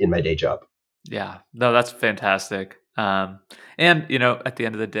over in my day job. Yeah, no, that's fantastic. And, at the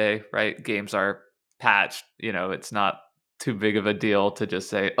end of the day, right, games are patched. It's not too big of a deal to just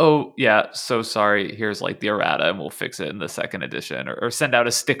say, oh, yeah, so sorry, here's like the errata and we'll fix it in the second edition, or send out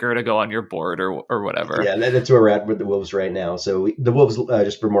a sticker to go on your board or whatever. Yeah, that's where we're at with the Wolves right now. So the Wolves,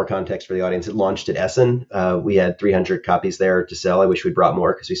 just for more context for the audience, it launched at Essen. We had 300 copies there to sell. I wish we'd brought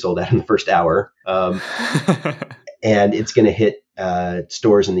more because we sold out in the first hour. And it's going to hit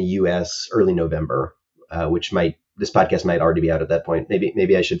stores in the U.S. early November, which this podcast might already be out at that point.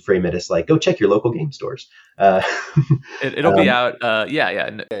 Maybe I should frame it as like, go check your local game stores. It'll be out.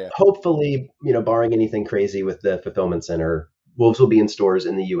 Yeah. Hopefully, barring anything crazy with the fulfillment center, Wolves will be in stores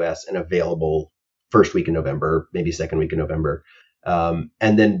in the U.S. and available first week in November, maybe second week in November. And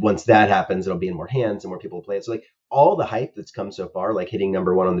then once that happens, it'll be in more hands and more people will play it. So like all the hype that's come so far, like hitting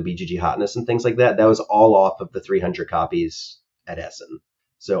number 1 on the BGG hotness and things like that, that was all off of the 300 copies at Essen.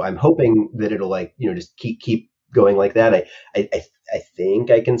 So I'm hoping that it'll just keep going like that. I think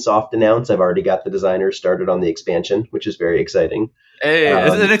I can soft announce I've already got the designers started on the expansion, which is very exciting. Hey,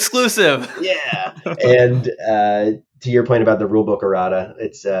 it's an exclusive. Yeah. And to your point about the rulebook errata,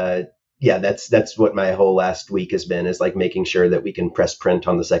 it's that's what my whole last week has been, is like making sure that we can press print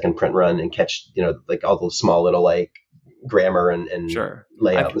on the second print run and catch, like all those small little like grammar and sure.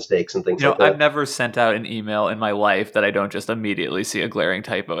 layout mistakes and things like that. I've never sent out an email in my life that I don't just immediately see a glaring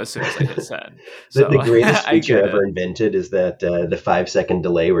typo as soon as I hit send. So the greatest feature ever invented is that the 5-second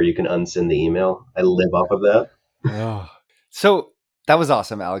delay where you can unsend the email. I live off of that. Oh. So that was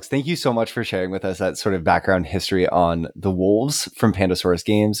awesome, Alex. Thank you so much for sharing with us that sort of background history on the Wolves from Pandasaurus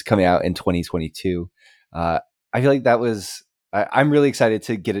Games coming out in 2022. I feel like that was... I'm really excited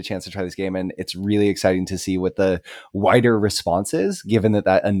to get a chance to try this game, and it's really exciting to see what the wider response is, given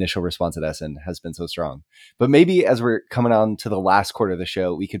that initial response at Essen has been so strong. But maybe as we're coming on to the last quarter of the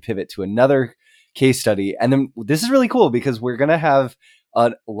show, we could pivot to another case study. And then this is really cool because we're going to have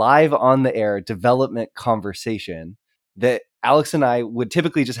a live on the air development conversation that Alex and I would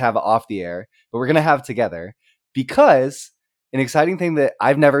typically just have off the air, but we're going to have together because... an exciting thing that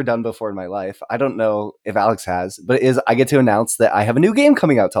I've never done before in my life, I don't know if Alex has, but is I get to announce that I have a new game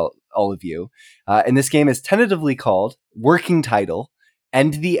coming out to all of you. And this game is tentatively called, working title,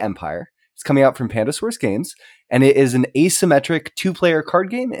 End the Empire. It's coming out from Pandasaurus Games, and it is an asymmetric 2-player card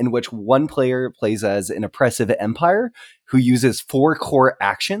game in which one player plays as an oppressive empire who uses 4 core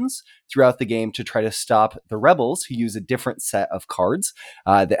actions throughout the game to try to stop the rebels, who use a different set of cards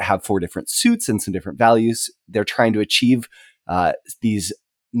that have 4 different suits and some different values. They're trying to achieve these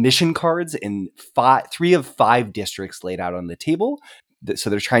mission cards in 3 of 5 districts laid out on the table. So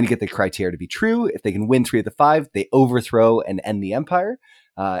they're trying to get the criteria to be true. If they can win 3 of the 5, they overthrow and end the empire.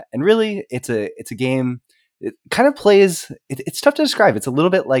 And really, it's a game. It kind of plays. It's tough to describe. It's a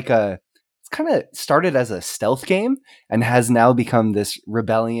little bit like it's kind of started as a stealth game and has now become this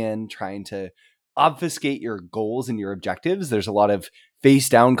rebellion trying to obfuscate your goals and your objectives. There's a lot of face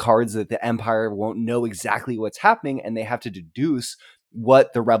down cards that the Empire won't know exactly what's happening, and they have to deduce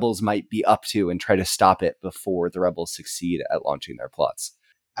what the rebels might be up to and try to stop it before the rebels succeed at launching their plots.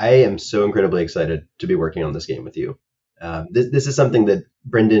 I am so incredibly excited to be working on this game with you. This is something that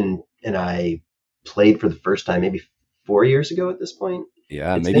Brendan and I played for the first time maybe 4 years ago at this point.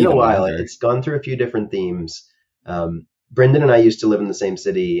 Yeah, it's maybe been a while. longer. It's gone through a few different themes. Brendan and I used to live in the same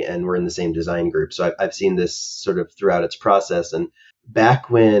city and we're in the same design group. So I've seen this sort of throughout its process. And back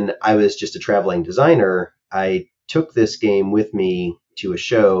when I was just a traveling designer, I took this game with me to a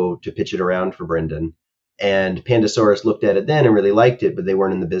show to pitch it around for Brendan. And Pandasaurus looked at it then and really liked it, but they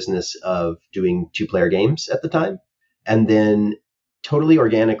weren't in the business of doing 2-player games at the time. And then totally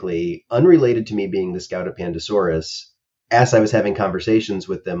organically, unrelated to me being the scout at Pandasaurus, as I was having conversations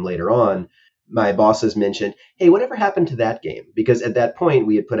with them later on, my bosses mentioned, hey, whatever happened to that game? Because at that point,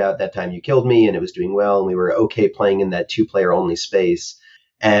 we had put out That Time You Killed Me, and it was doing well, and we were okay playing in that 2-player only space.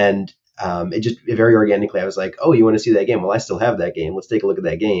 And it very organically, I was like, oh, you want to see that game? Well, I still have that game. Let's take a look at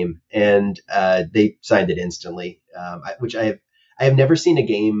that game. And they signed it instantly, which I have never seen a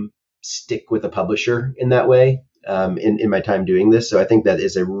game stick with a publisher in that way in my time doing this. So I think that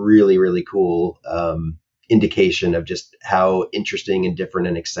is a really, really cool indication of just how interesting and different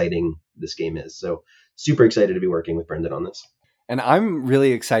and exciting this game is. So super excited to be working with Brendan on this. And I'm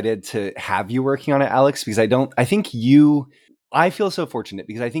really excited to have you working on it, Alex, because I feel so fortunate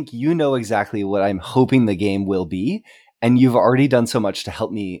because I think you know exactly what I'm hoping the game will be. And you've already done so much to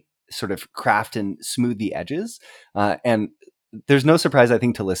help me sort of craft and smooth the edges. And there's no surprise, I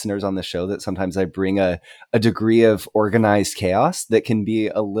think, to listeners on the show that sometimes I bring a degree of organized chaos that can be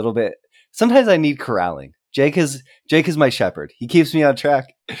a little bit, sometimes I need corralling. Jake is my shepherd. He keeps me on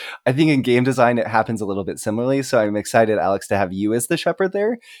track. I think in game design, it happens a little bit similarly. So I'm excited, Alex, to have you as the shepherd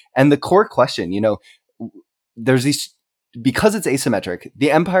there. And the core question, there's these, because it's asymmetric,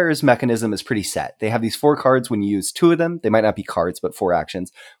 the Empire's mechanism is pretty set. They have these 4 cards. When you use 2 of them, they might not be cards, but 4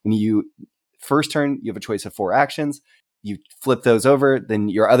 actions. When you first turn, you have a choice of 4 actions. You flip those over, then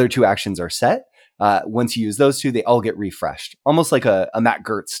your other 2 actions are set. Once you use those 2, they all get refreshed. Almost like a Matt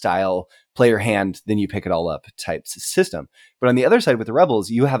Gertz style play your hand, then you pick it all up type system. But on the other side with the Rebels,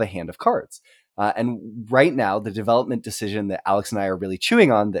 you have a hand of cards. And right now, the development decision that Alex and I are really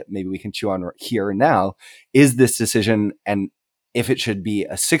chewing on, that maybe we can chew on here and now, is this decision and if it should be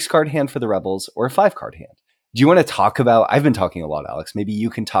a 6-card hand for the Rebels or a 5-card hand. Do you want to talk about, I've been talking a lot, Alex, maybe you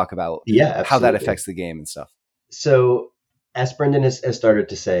can talk about how that affects the game and stuff. So as Brendan has started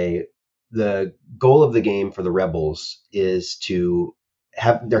to say, the goal of the game for the Rebels is to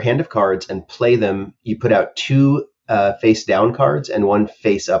have their hand of cards and play them. You put out 2 face down cards and 1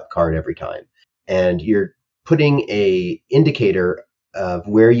 face up card every time. And you're putting a indicator of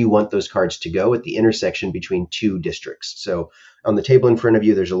where you want those cards to go at the intersection between 2 districts. So on the table in front of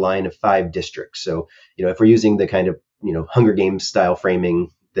you, there's a line of 5 districts. So, if we're using the kind of, Hunger Games style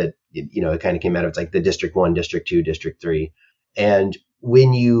framing that, it kind of came out of, it's like the District 1, District 2, District 3. And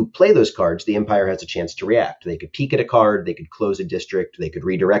when you play those cards, the Empire has a chance to react. They could peek at a card, they could close a district, they could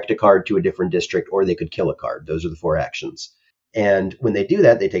redirect a card to a different district, or they could kill a card. Those are the 4 actions. And when they do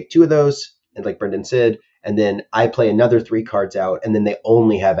that, they take 2 of those, and like Brendan said, and then I play another 3 cards out, and then they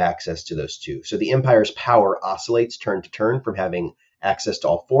only have access to those 2. So the Empire's power oscillates turn to turn from having access to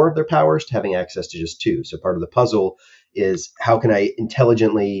all 4 of their powers to having access to just 2. So part of the puzzle is how can I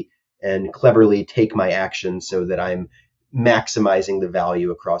intelligently and cleverly take my actions so that I'm maximizing the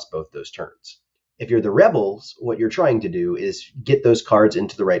value across both those turns. If you're the Rebels, what you're trying to do is get those cards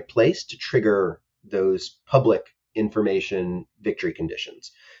into the right place to trigger those public information victory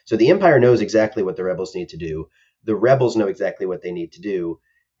conditions. So the Empire knows exactly what the Rebels need to do. The Rebels know exactly what they need to do.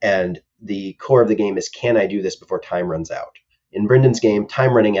 And the core of the game is, can I do this before time runs out? In Brendan's game,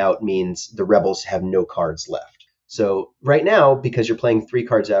 time running out means the Rebels have no cards left. So right now, because you're playing 3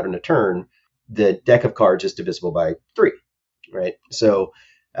 cards out in a turn, the deck of cards is divisible by 3, right? So,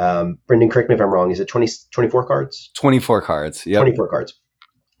 Brendan, correct me if I'm wrong. Is it 24 cards? 24 cards. Yep. 24 cards.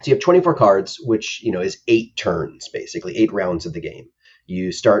 So you have 24 cards, which, is 8 turns, basically, 8 rounds of the game.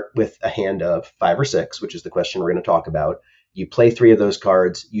 You start with a hand of 5 or 6, which is the question we're going to talk about. You play 3 of those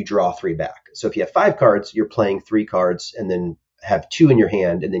cards, you draw 3 back. So if you have 5 cards, you're playing 3 cards and then have 2 in your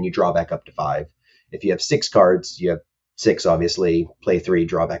hand, and then you draw back up to 5. If you have 6 cards, you have 6, obviously, play 3,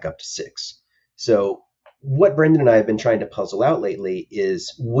 draw back up to 6. So what Brendan and I have been trying to puzzle out lately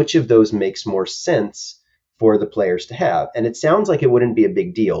is which of those makes more sense for the players to have. And it sounds like it wouldn't be a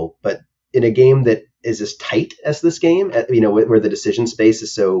big deal, but in a game that is as tight as this game, where the decision space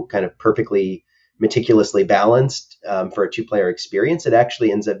is so kind of perfectly, meticulously balanced for a 2-player experience, it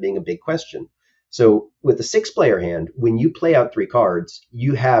actually ends up being a big question. So with the 6-player hand, when you play out 3 cards,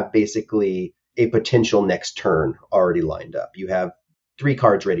 you have basically a potential next turn already lined up. You have 3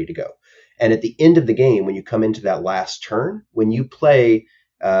 cards ready to go. And at the end of the game, when you come into that last turn, when you play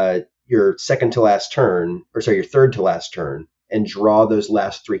your second to last turn, or sorry, your third to last turn, and draw those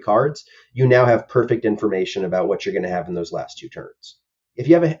last 3 cards, you now have perfect information about what you're going to have in those last 2 turns. If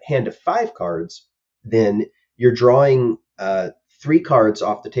you have a hand of 5 cards, then you're drawing 3 cards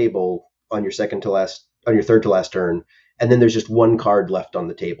off the table on your third to last turn, and then there's just 1 card left on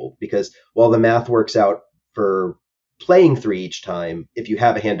the table, because while the math works out for playing 3 each time, if you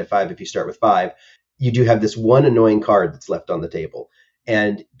have a hand of 5, if you start with 5, you do have this 1 annoying card that's left on the table.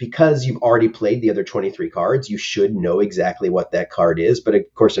 And because you've already played the other 23 cards, you should know exactly what that card is. But of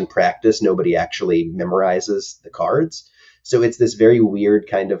course, in practice, nobody actually memorizes the cards. So it's this very weird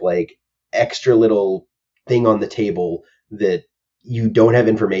kind of like extra little thing on the table that you don't have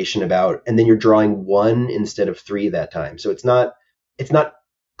information about. And then you're drawing 1 instead of 3 that time. So it's not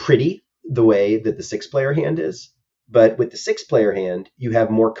pretty the way that the 6-player hand is. But with the 6-player hand, you have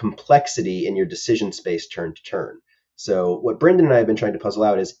more complexity in your decision space turn to turn. So what Brendan and I have been trying to puzzle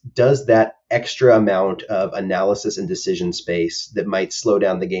out is, does that extra amount of analysis and decision space that might slow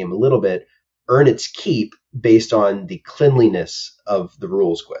down the game a little bit earn its keep based on the cleanliness of the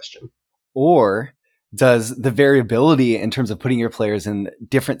rules question? Or does the variability in terms of putting your players in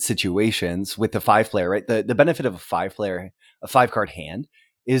different situations with the 5-player, right? The benefit of a 5-card hand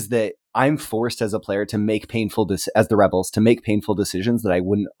is that I'm forced as a player to make as the rebels, to make painful decisions that I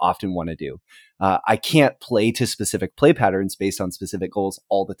wouldn't often want to do. I can't play to specific play patterns based on specific goals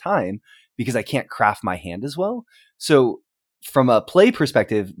all the time because I can't craft my hand as well. So from a play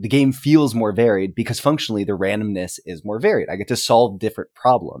perspective, the game feels more varied because functionally the randomness is more varied. I get to solve different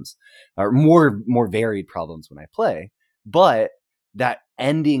problems, or more varied problems when I play. But that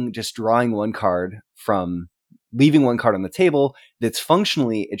ending, just drawing 1 card from leaving 1 card on the table, that's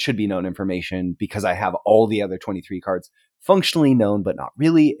functionally, it should be known information because I have all the other 23 cards functionally known, but not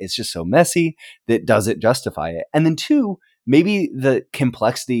really. It's just so messy that does it justify it? And then 2, maybe the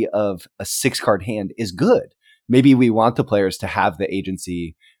complexity of a 6-card hand is good. Maybe we want the players to have the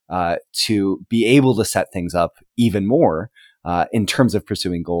agency to be able to set things up even more in terms of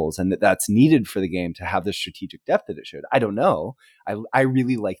pursuing goals, and that's needed for the game to have the strategic depth that it should. I don't know. I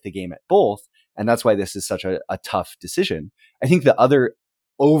really like the game at both, and that's why this is such a tough decision. I think the other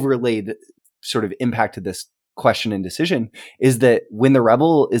overlaid sort of impact to this question and decision is that when the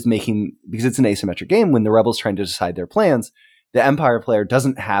rebel is making, because it's an asymmetric game, when the rebel's trying to decide their plans, the Empire player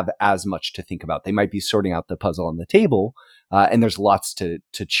doesn't have as much to think about. They might be sorting out the puzzle on the table, and there's lots to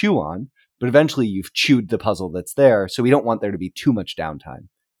chew on, but eventually you've chewed the puzzle that's there. So we don't want there to be too much downtime,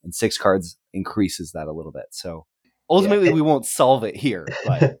 and 6 cards increases that a little bit. So ultimately we won't solve it here,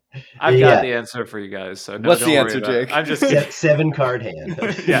 but I've got the answer for you guys. So no, what's the answer, Jake? I'm just 7-card hand.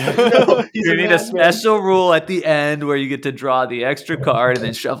 No, you need a special rule at the end where you get to draw the extra card and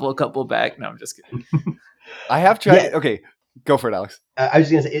then shuffle a couple back. No, I'm just kidding. I have tried. Yeah. Okay, go for it, Alex. I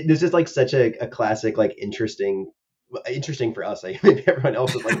was going to say, this is like such a classic, like interesting for us. Like maybe everyone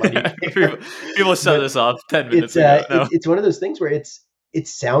else is like, why do you people shut this off 10 minutes ago. No. It's one of those things where it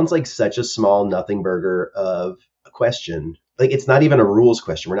sounds like such a small nothing burger of a question. Like it's not even a rules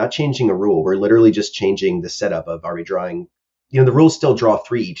question. We're not changing a rule. We're literally just changing the setup of, are we drawing, the rules still draw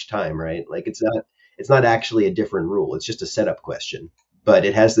 3 each time, right? Like it's not actually a different rule. It's just a setup question. But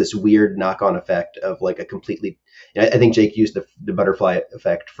it has this weird knock-on effect of like a completely, I think Jake used the butterfly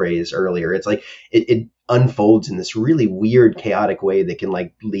effect phrase earlier. It's like it unfolds in this really weird, chaotic way that can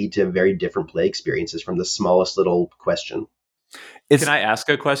like lead to very different play experiences from the smallest little question. Can I ask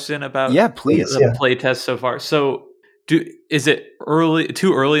a question about please. the play test so far? So is it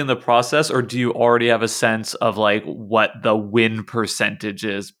too early in the process, or do you already have a sense of like what the win percentage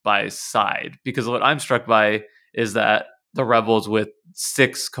is by side? Because what I'm struck by is that the rebels with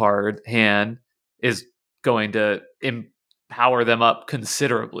 6-card hand is going to empower them up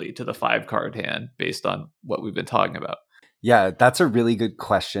considerably to the 5-card hand based on what we've been talking about. Yeah, that's a really good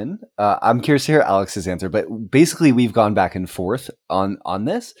question. I'm curious to hear Alex's answer, but basically we've gone back and forth on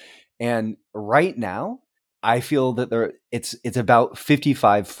this. And right now I feel that it's about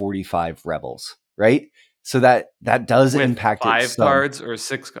 55-45 rebels, right? So that does with impact 5 cards or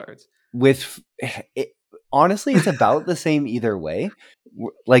 6 cards. Honestly, it's about the same either way.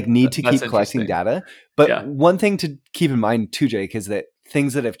 Like, need to keep collecting data. But one thing to keep in mind too, Jake, is that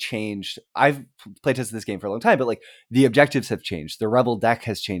things that have changed. I've playtested this game for a long time, but like the objectives have changed. The rebel deck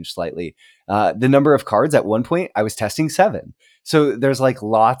has changed slightly. The number of cards at one point I was testing 7. So there's like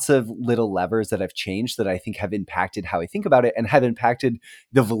lots of little levers that have changed that I think have impacted how I think about it and have impacted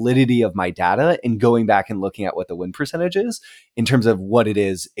the validity of my data in going back and looking at what the win percentage is in terms of what it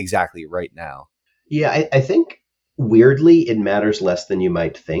is exactly right now. Yeah, I think weirdly it matters less than you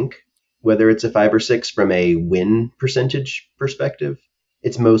might think, whether it's a 5 or 6 from a win percentage perspective.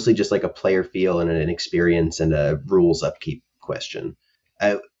 It's mostly just like a player feel and an experience and a rules upkeep question.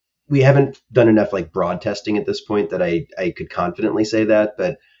 We haven't done enough like broad testing at this point that I could confidently say that,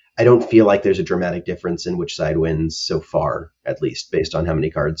 but I don't feel like there's a dramatic difference in which side wins so far, at least based on how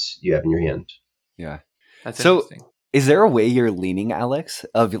many cards you have in your hand. Yeah. That's So interesting. is there a way you're leaning, Alex,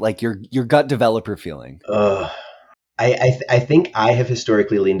 of like your gut developer feeling? I think I have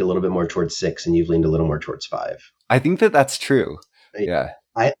historically leaned a little bit more towards 6 and you've leaned a little more towards 5. I think that that's true. Yeah.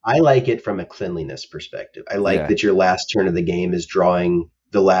 I like it from a cleanliness perspective. I like Yeah. that your last turn of the game is drawing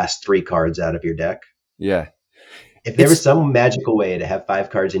the last 3 cards out of your deck. Yeah. If there was some magical way to have 5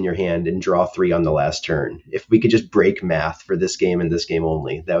 cards in your hand and draw 3 on the last turn, if we could just break math for this game and this game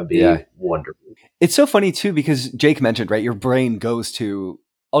only, that would be wonderful. It's so funny too, because Jake mentioned, right, your brain goes to,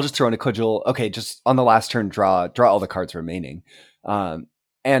 I'll just throw in a cudgel. Okay, just on the last turn, draw all the cards remaining.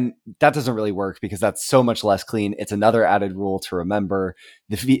 And that doesn't really work because that's so much less clean. It's another added rule to remember.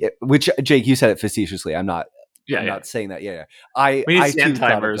 Which, Jake, you said it facetiously. I'm not saying that. Yeah. We need stand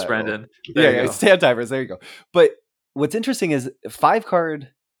timers, Brendan. Stand timers. There you go. But what's interesting is 5 card,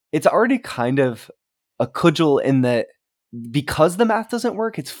 it's already kind of a cudgel in that because the math doesn't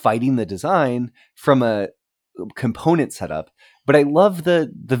work, it's fighting the design from a component setup. But I love the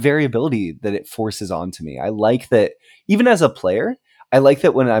variability that it forces onto me. I like that even as a player, I like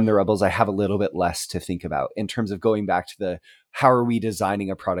that when I'm the Rebels, I have a little bit less to think about in terms of going back to the how are we designing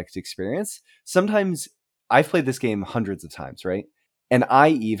a product experience. Sometimes I've played this game hundreds of times, right? And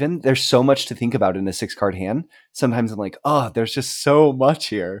there's so much to think about in a 6 card hand. Sometimes I'm like, oh, there's just so much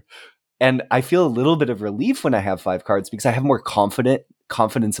here. And I feel a little bit of relief when I have 5 cards because I have more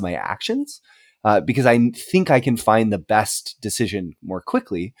confidence in my actions. Because I think I can find the best decision more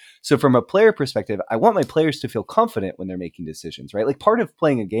quickly. So from a player perspective, I want my players to feel confident when they're making decisions, right? Like part of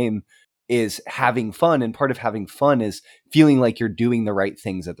playing a game is having fun, and part of having fun is feeling like you're doing the right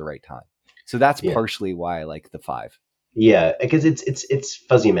things at the right time. So that's partially why I like the 5. Yeah, because it's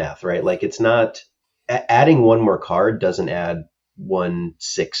fuzzy math, right? Like it's not adding 1 more card doesn't add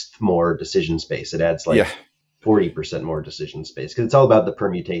 1/6 more decision space. It adds 40% more decision space because it's all about the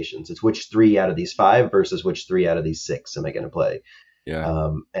permutations. It's which 3 out of these 5 versus which 3 out of these 6 am I going to play? Yeah.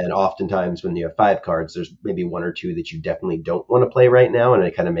 And oftentimes when you have 5 cards, there's maybe 1 or 2 that you definitely don't want to play right now, and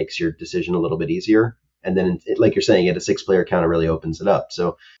it kind of makes your decision a little bit easier. And then, like you're saying, at a 6-player count, it really opens it up.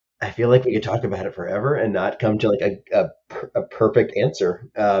 So I feel like we could talk about it forever and not come to like a perfect answer.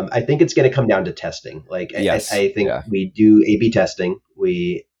 I think it's going to come down to testing. Like yes. I think we do A/B testing.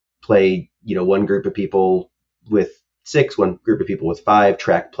 We play, one group of people with 6, one group of people with 5,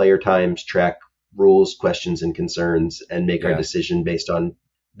 track player times, track rules, questions, and concerns, and make our decision based on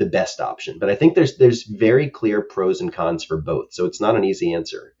the best option. But I think there's very clear pros and cons for both. So it's not an easy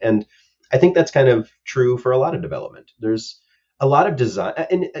answer. And I think that's kind of true for a lot of development. There's a lot of design,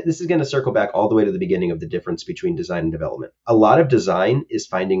 and this is going to circle back all the way to the beginning of the difference between design and development. A lot of design is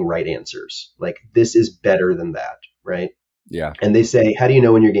finding right answers. Like, this is better than that, right? Yeah. And they say, how do you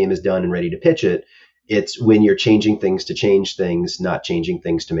know when your game is done and ready to pitch it? It's when you're changing things to change things, not changing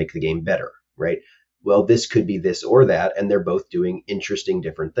things to make the game better, right? Well, this could be this or that, and they're both doing interesting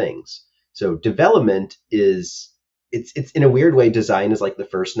different things. So development is, it's in a weird way, design is like the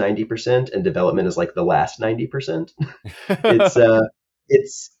first 90% and development is like the last 90%.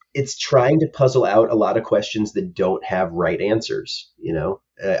 It's trying to puzzle out a lot of questions that don't have right answers.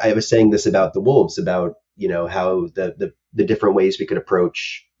 I was saying this about the Wolves, about, how the different ways we could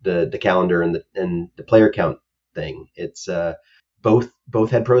approach the calendar and the player count thing. It's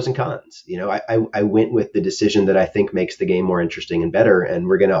both had pros and cons. I went with the decision that I think makes the game more interesting and better, and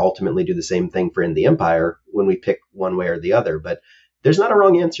we're going to ultimately do the same thing for In the Empire when we pick one way or the other. But there's not a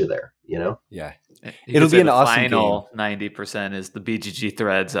wrong answer there, Yeah. It'll be an awesome final game. 90% is the BGG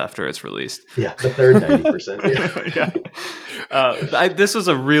threads after it's released. Yeah, the third 90%. This was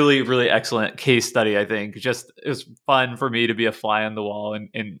a really, really excellent case study, I think. Just, it was fun for me to be a fly on the wall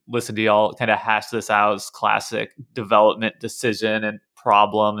and listen to y'all kind of hash this out as classic development decision and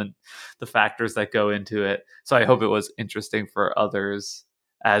problem and the factors that go into it. So I hope it was interesting for others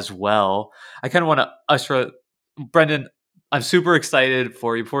as well. I kind of want to usher, Brendan, I'm super excited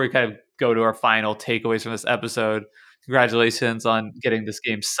for you before we kind of go to our final takeaways from this episode. congratulations on getting this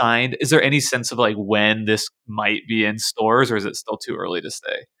game signed. Is there any sense of like when this might be in stores, or is it still too early to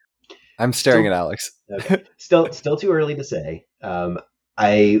say? I'm staring at Alex. Okay. Still too early to say.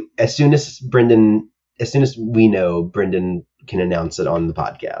 As soon as we know, Brendan can announce it on the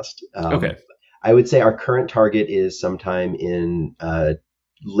podcast. Okay. I would say our current target is sometime in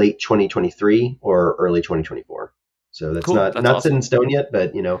late 2023 or early 2024. So that's Cool. not That's set awesome. in stone yet,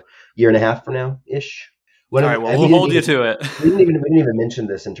 but year and a half from now ish. All right, well, we'll hold you to it. We didn't even mention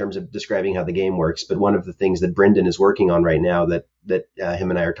this in terms of describing how the game works, but one of the things that Brendan is working on right now that him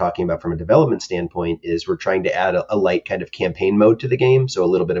and I are talking about from a development standpoint is we're trying to add a light kind of campaign mode to the game, so a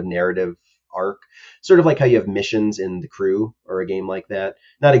little bit of narrative arc, sort of like how you have missions in The Crew or a game like that.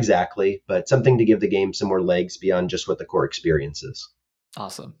 Not exactly, but something to give the game some more legs beyond just what the core experience is.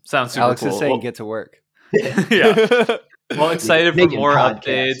 Awesome. Sounds super Alex cool. is saying get to work. Yeah. Well, excited for more podcasts.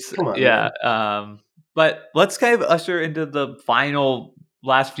 updates. Come on, yeah. But let's kind of usher into the final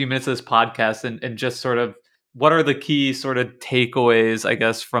last few minutes of this podcast and just sort of what are the key sort of takeaways, I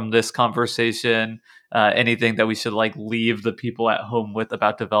guess, from this conversation? Anything that we should like leave the people at home with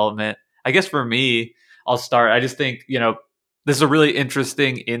about development? I guess for me, I'll start. I just think, this is a really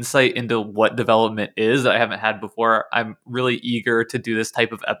interesting insight into what development is that I haven't had before. I'm really eager to do this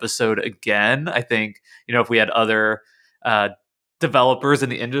type of episode again. I think, if we had other developers in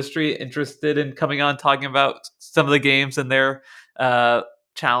the industry interested in coming on talking about some of the games and their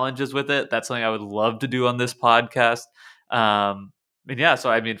challenges with it, that's something I would love to do on this podcast. And yeah,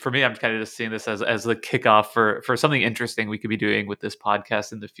 so I mean, for me, I'm kind of just seeing this as the kickoff for something interesting we could be doing with this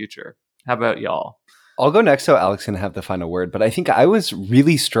podcast in the future. How about y'all? I'll go next so Alex can have the final word, but I think I was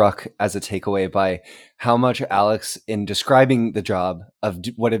really struck as a takeaway by how much Alex, in describing the job of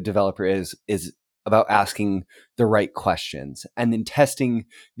what a developer is about asking the right questions and then testing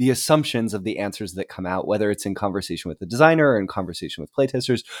the assumptions of the answers that come out, whether it's in conversation with the designer or in conversation with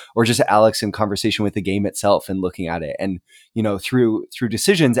playtesters or just Alex in conversation with the game itself and looking at it. And, through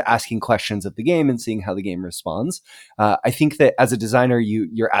decisions, asking questions of the game and seeing how the game responds. I think that as a designer,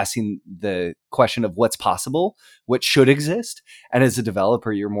 you're asking the question of what's possible, what should exist. And as a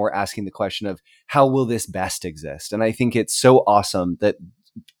developer, you're more asking the question of how will this best exist? And I think it's so awesome that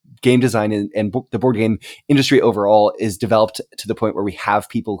game design and the board game industry overall is developed to the point where we have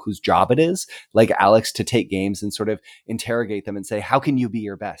people whose job it is, like Alex, to take games and sort of interrogate them and say, how can you be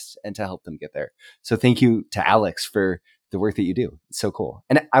your best, and to help them get there. So thank you to Alex for the work that you do. It's so cool.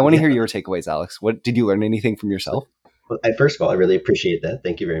 And I want to hear your takeaways, Alex. What did you learn anything from yourself? Well, first of all, I really appreciate that.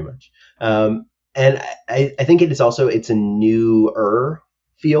 Thank you very much. And I think it's a newer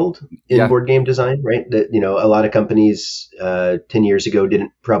field in board game design, right? That, a lot of companies 10 years ago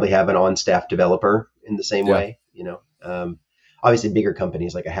didn't probably have an on-staff developer in the same way, obviously bigger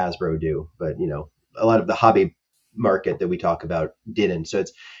companies like a Hasbro do, but, a lot of the hobby market that we talk about didn't. So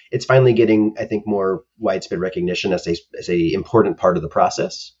it's finally getting, I think, more widespread recognition as a important part of the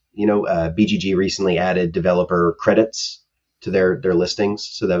process. BGG recently added developer credits to their listings.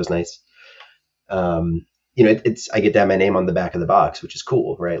 So that was nice. I get to have my name on the back of the box, which is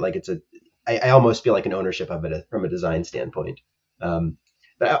cool, right? Like I almost feel like an ownership of it from a design standpoint.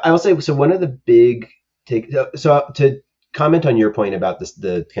 But I will say, so one of the big to comment on your point about this,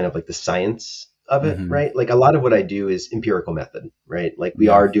 the kind of like the science of it, right? Like a lot of what I do is empirical method, right? Like we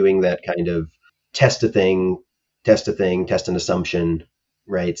are doing that kind of test a thing, test an assumption,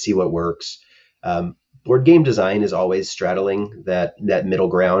 right? See what works. Board game design is always straddling that middle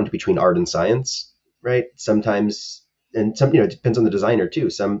ground between art and science, right? Sometimes, and some, it depends on the designer too.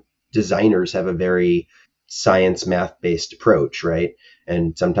 Some designers have a very science math-based approach, right?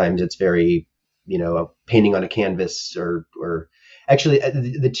 And sometimes it's very, painting on a canvas or actually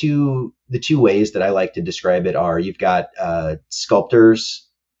the two ways that I like to describe it are you've got sculptors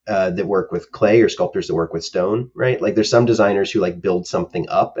that work with clay or sculptors that work with stone, right? Like there's some designers who like build something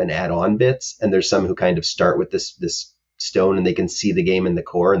up and add on bits, and there's some who kind of start with this stone and they can see the game in the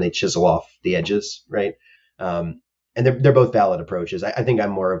core and they chisel off the edges, right? And they're both valid approaches. I think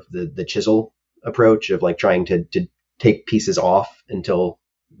I'm more of the chisel approach of like trying to take pieces off until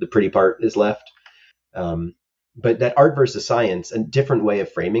the pretty part is left. But that art versus science, a different way of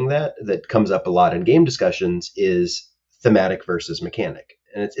framing that comes up a lot in game discussions is thematic versus mechanic.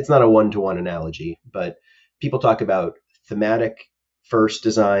 And it's not a one-to-one analogy, but people talk about thematic first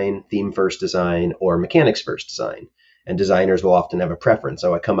design, theme first design, or mechanics first design. And designers will often have a preference.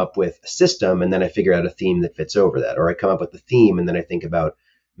 So I come up with a system and then I figure out a theme that fits over that. Or I come up with a theme and then I think about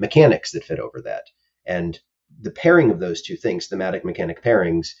mechanics that fit over that. And the pairing of those two things, thematic mechanic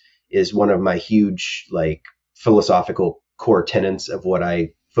pairings, is one of my huge like philosophical core tenets of what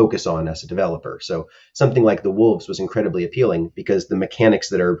I focus on as a developer. So something like The Wolves was incredibly appealing because the mechanics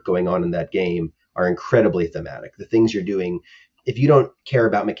that are going on in that game are incredibly thematic. The things you're doing, if you don't care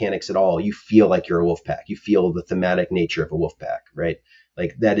about mechanics at all, you feel like you're a wolf pack. You feel the thematic nature of a wolf pack, right?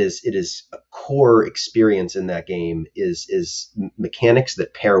 Like it is a core experience in that game is mechanics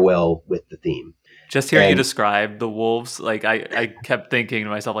that pair well with the theme. Just hearing you describe the wolves, like I kept thinking to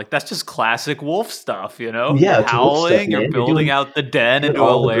myself, like that's just classic wolf stuff, you know? Yeah, you're howling, you're building out the den into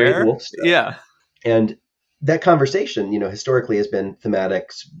a lair. Yeah. And that conversation, historically has been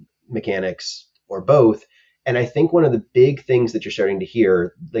thematics, mechanics, or both. And I think one of the big things that you're starting to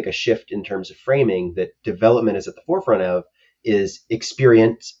hear, like a shift in terms of framing that development is at the forefront of, is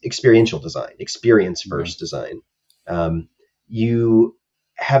experiential design, experience first design. You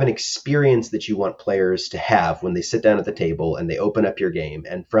have an experience that you want players to have when they sit down at the table and they open up your game.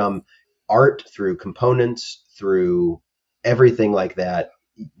 And from art through components, through everything like that,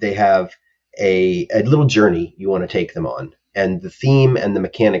 they have a little journey you want to take them on. And the theme and the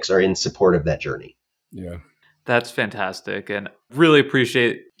mechanics are in support of that journey. Yeah. That's fantastic. And really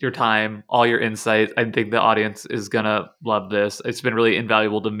appreciate your time, all your insights. I think the audience is going to love this. It's been really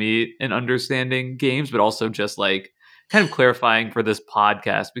invaluable to me in understanding games, but also just like kind of clarifying for this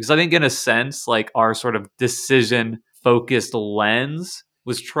podcast, because I think in a sense, like our sort of decision focused lens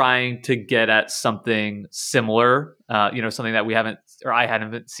was trying to get at something similar, something that we haven't, or I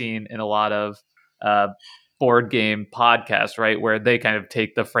hadn't seen in a lot of board game podcasts, right? Where they kind of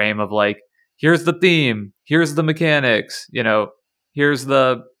take the frame of like, here's the theme, here's the mechanics, here's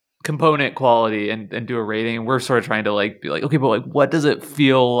the component quality and do a rating. And we're sort of trying to like be like, okay, but like what does it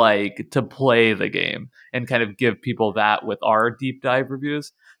feel like to play the game, and kind of give people that with our deep dive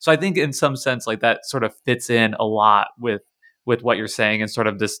reviews. So I think in some sense like that sort of fits in a lot with what you're saying, and sort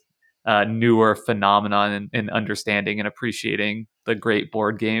of this newer phenomenon in understanding and appreciating the great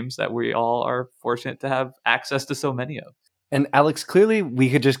board games that we all are fortunate to have access to so many of. And Alex, clearly we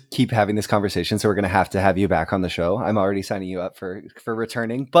could just keep having this conversation, so we're going to have you back on the show. I'm already signing you up for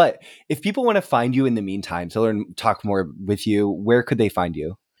returning. But if people want to find you in the meantime to talk more with you, where could they find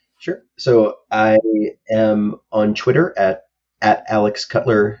you? Sure. So I am on Twitter at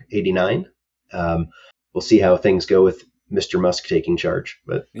AlexCutler89. We'll see how things go with Mr. Musk taking charge,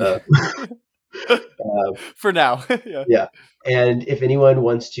 but for now. Yeah. And if anyone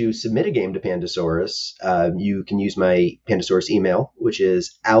wants to submit a game to Pandasaurus, you can use my Pandasaurus email, which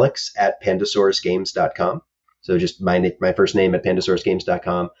is alex@pandasaurusgames.com. So just my first name at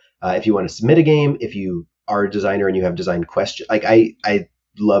pandasaurusgames.com. If you want to submit a game, if you are a designer and you have design questions, like I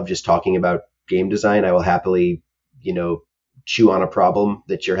love just talking about game design. I will happily, chew on a problem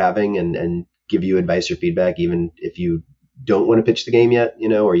that you're having and give you advice or feedback, even if you don't want to pitch the game yet,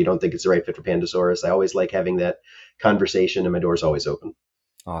 or you don't think it's the right fit for Pandasaurus. I always like having that conversation, and my door's always open.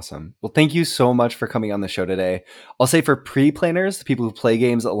 Awesome. Well, thank you so much for coming on the show today. I'll say for pre-planners, the people who play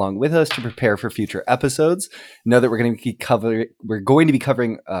games along with us to prepare for future episodes, know that we're going to be covering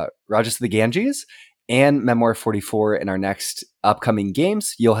Rajas of the Ganges and Memoir 44 in our next upcoming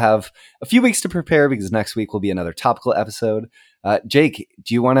games. You'll have a few weeks to prepare because next week will be another topical episode. Jake,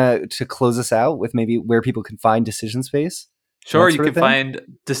 do you want to close us out with maybe where people can find Decision Space? Sure, you can find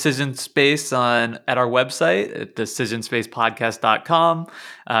Decision Space at our website at decisionspacepodcast.com.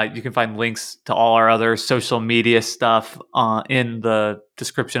 You can find links to all our other social media stuff in the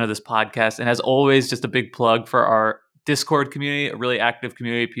description of this podcast. And as always, just a big plug for our Discord community, a really active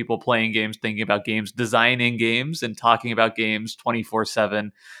community, people playing games, thinking about games, designing games, and talking about games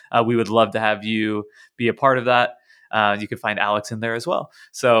 24/7. We would love to have you be a part of that. You can find Alex in there as well.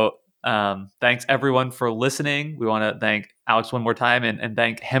 So thanks everyone for listening. We want to thank Alex one more time and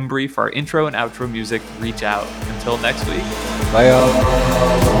thank Hembry for our intro and outro music. Reach out. Until next week. Bye, y'all.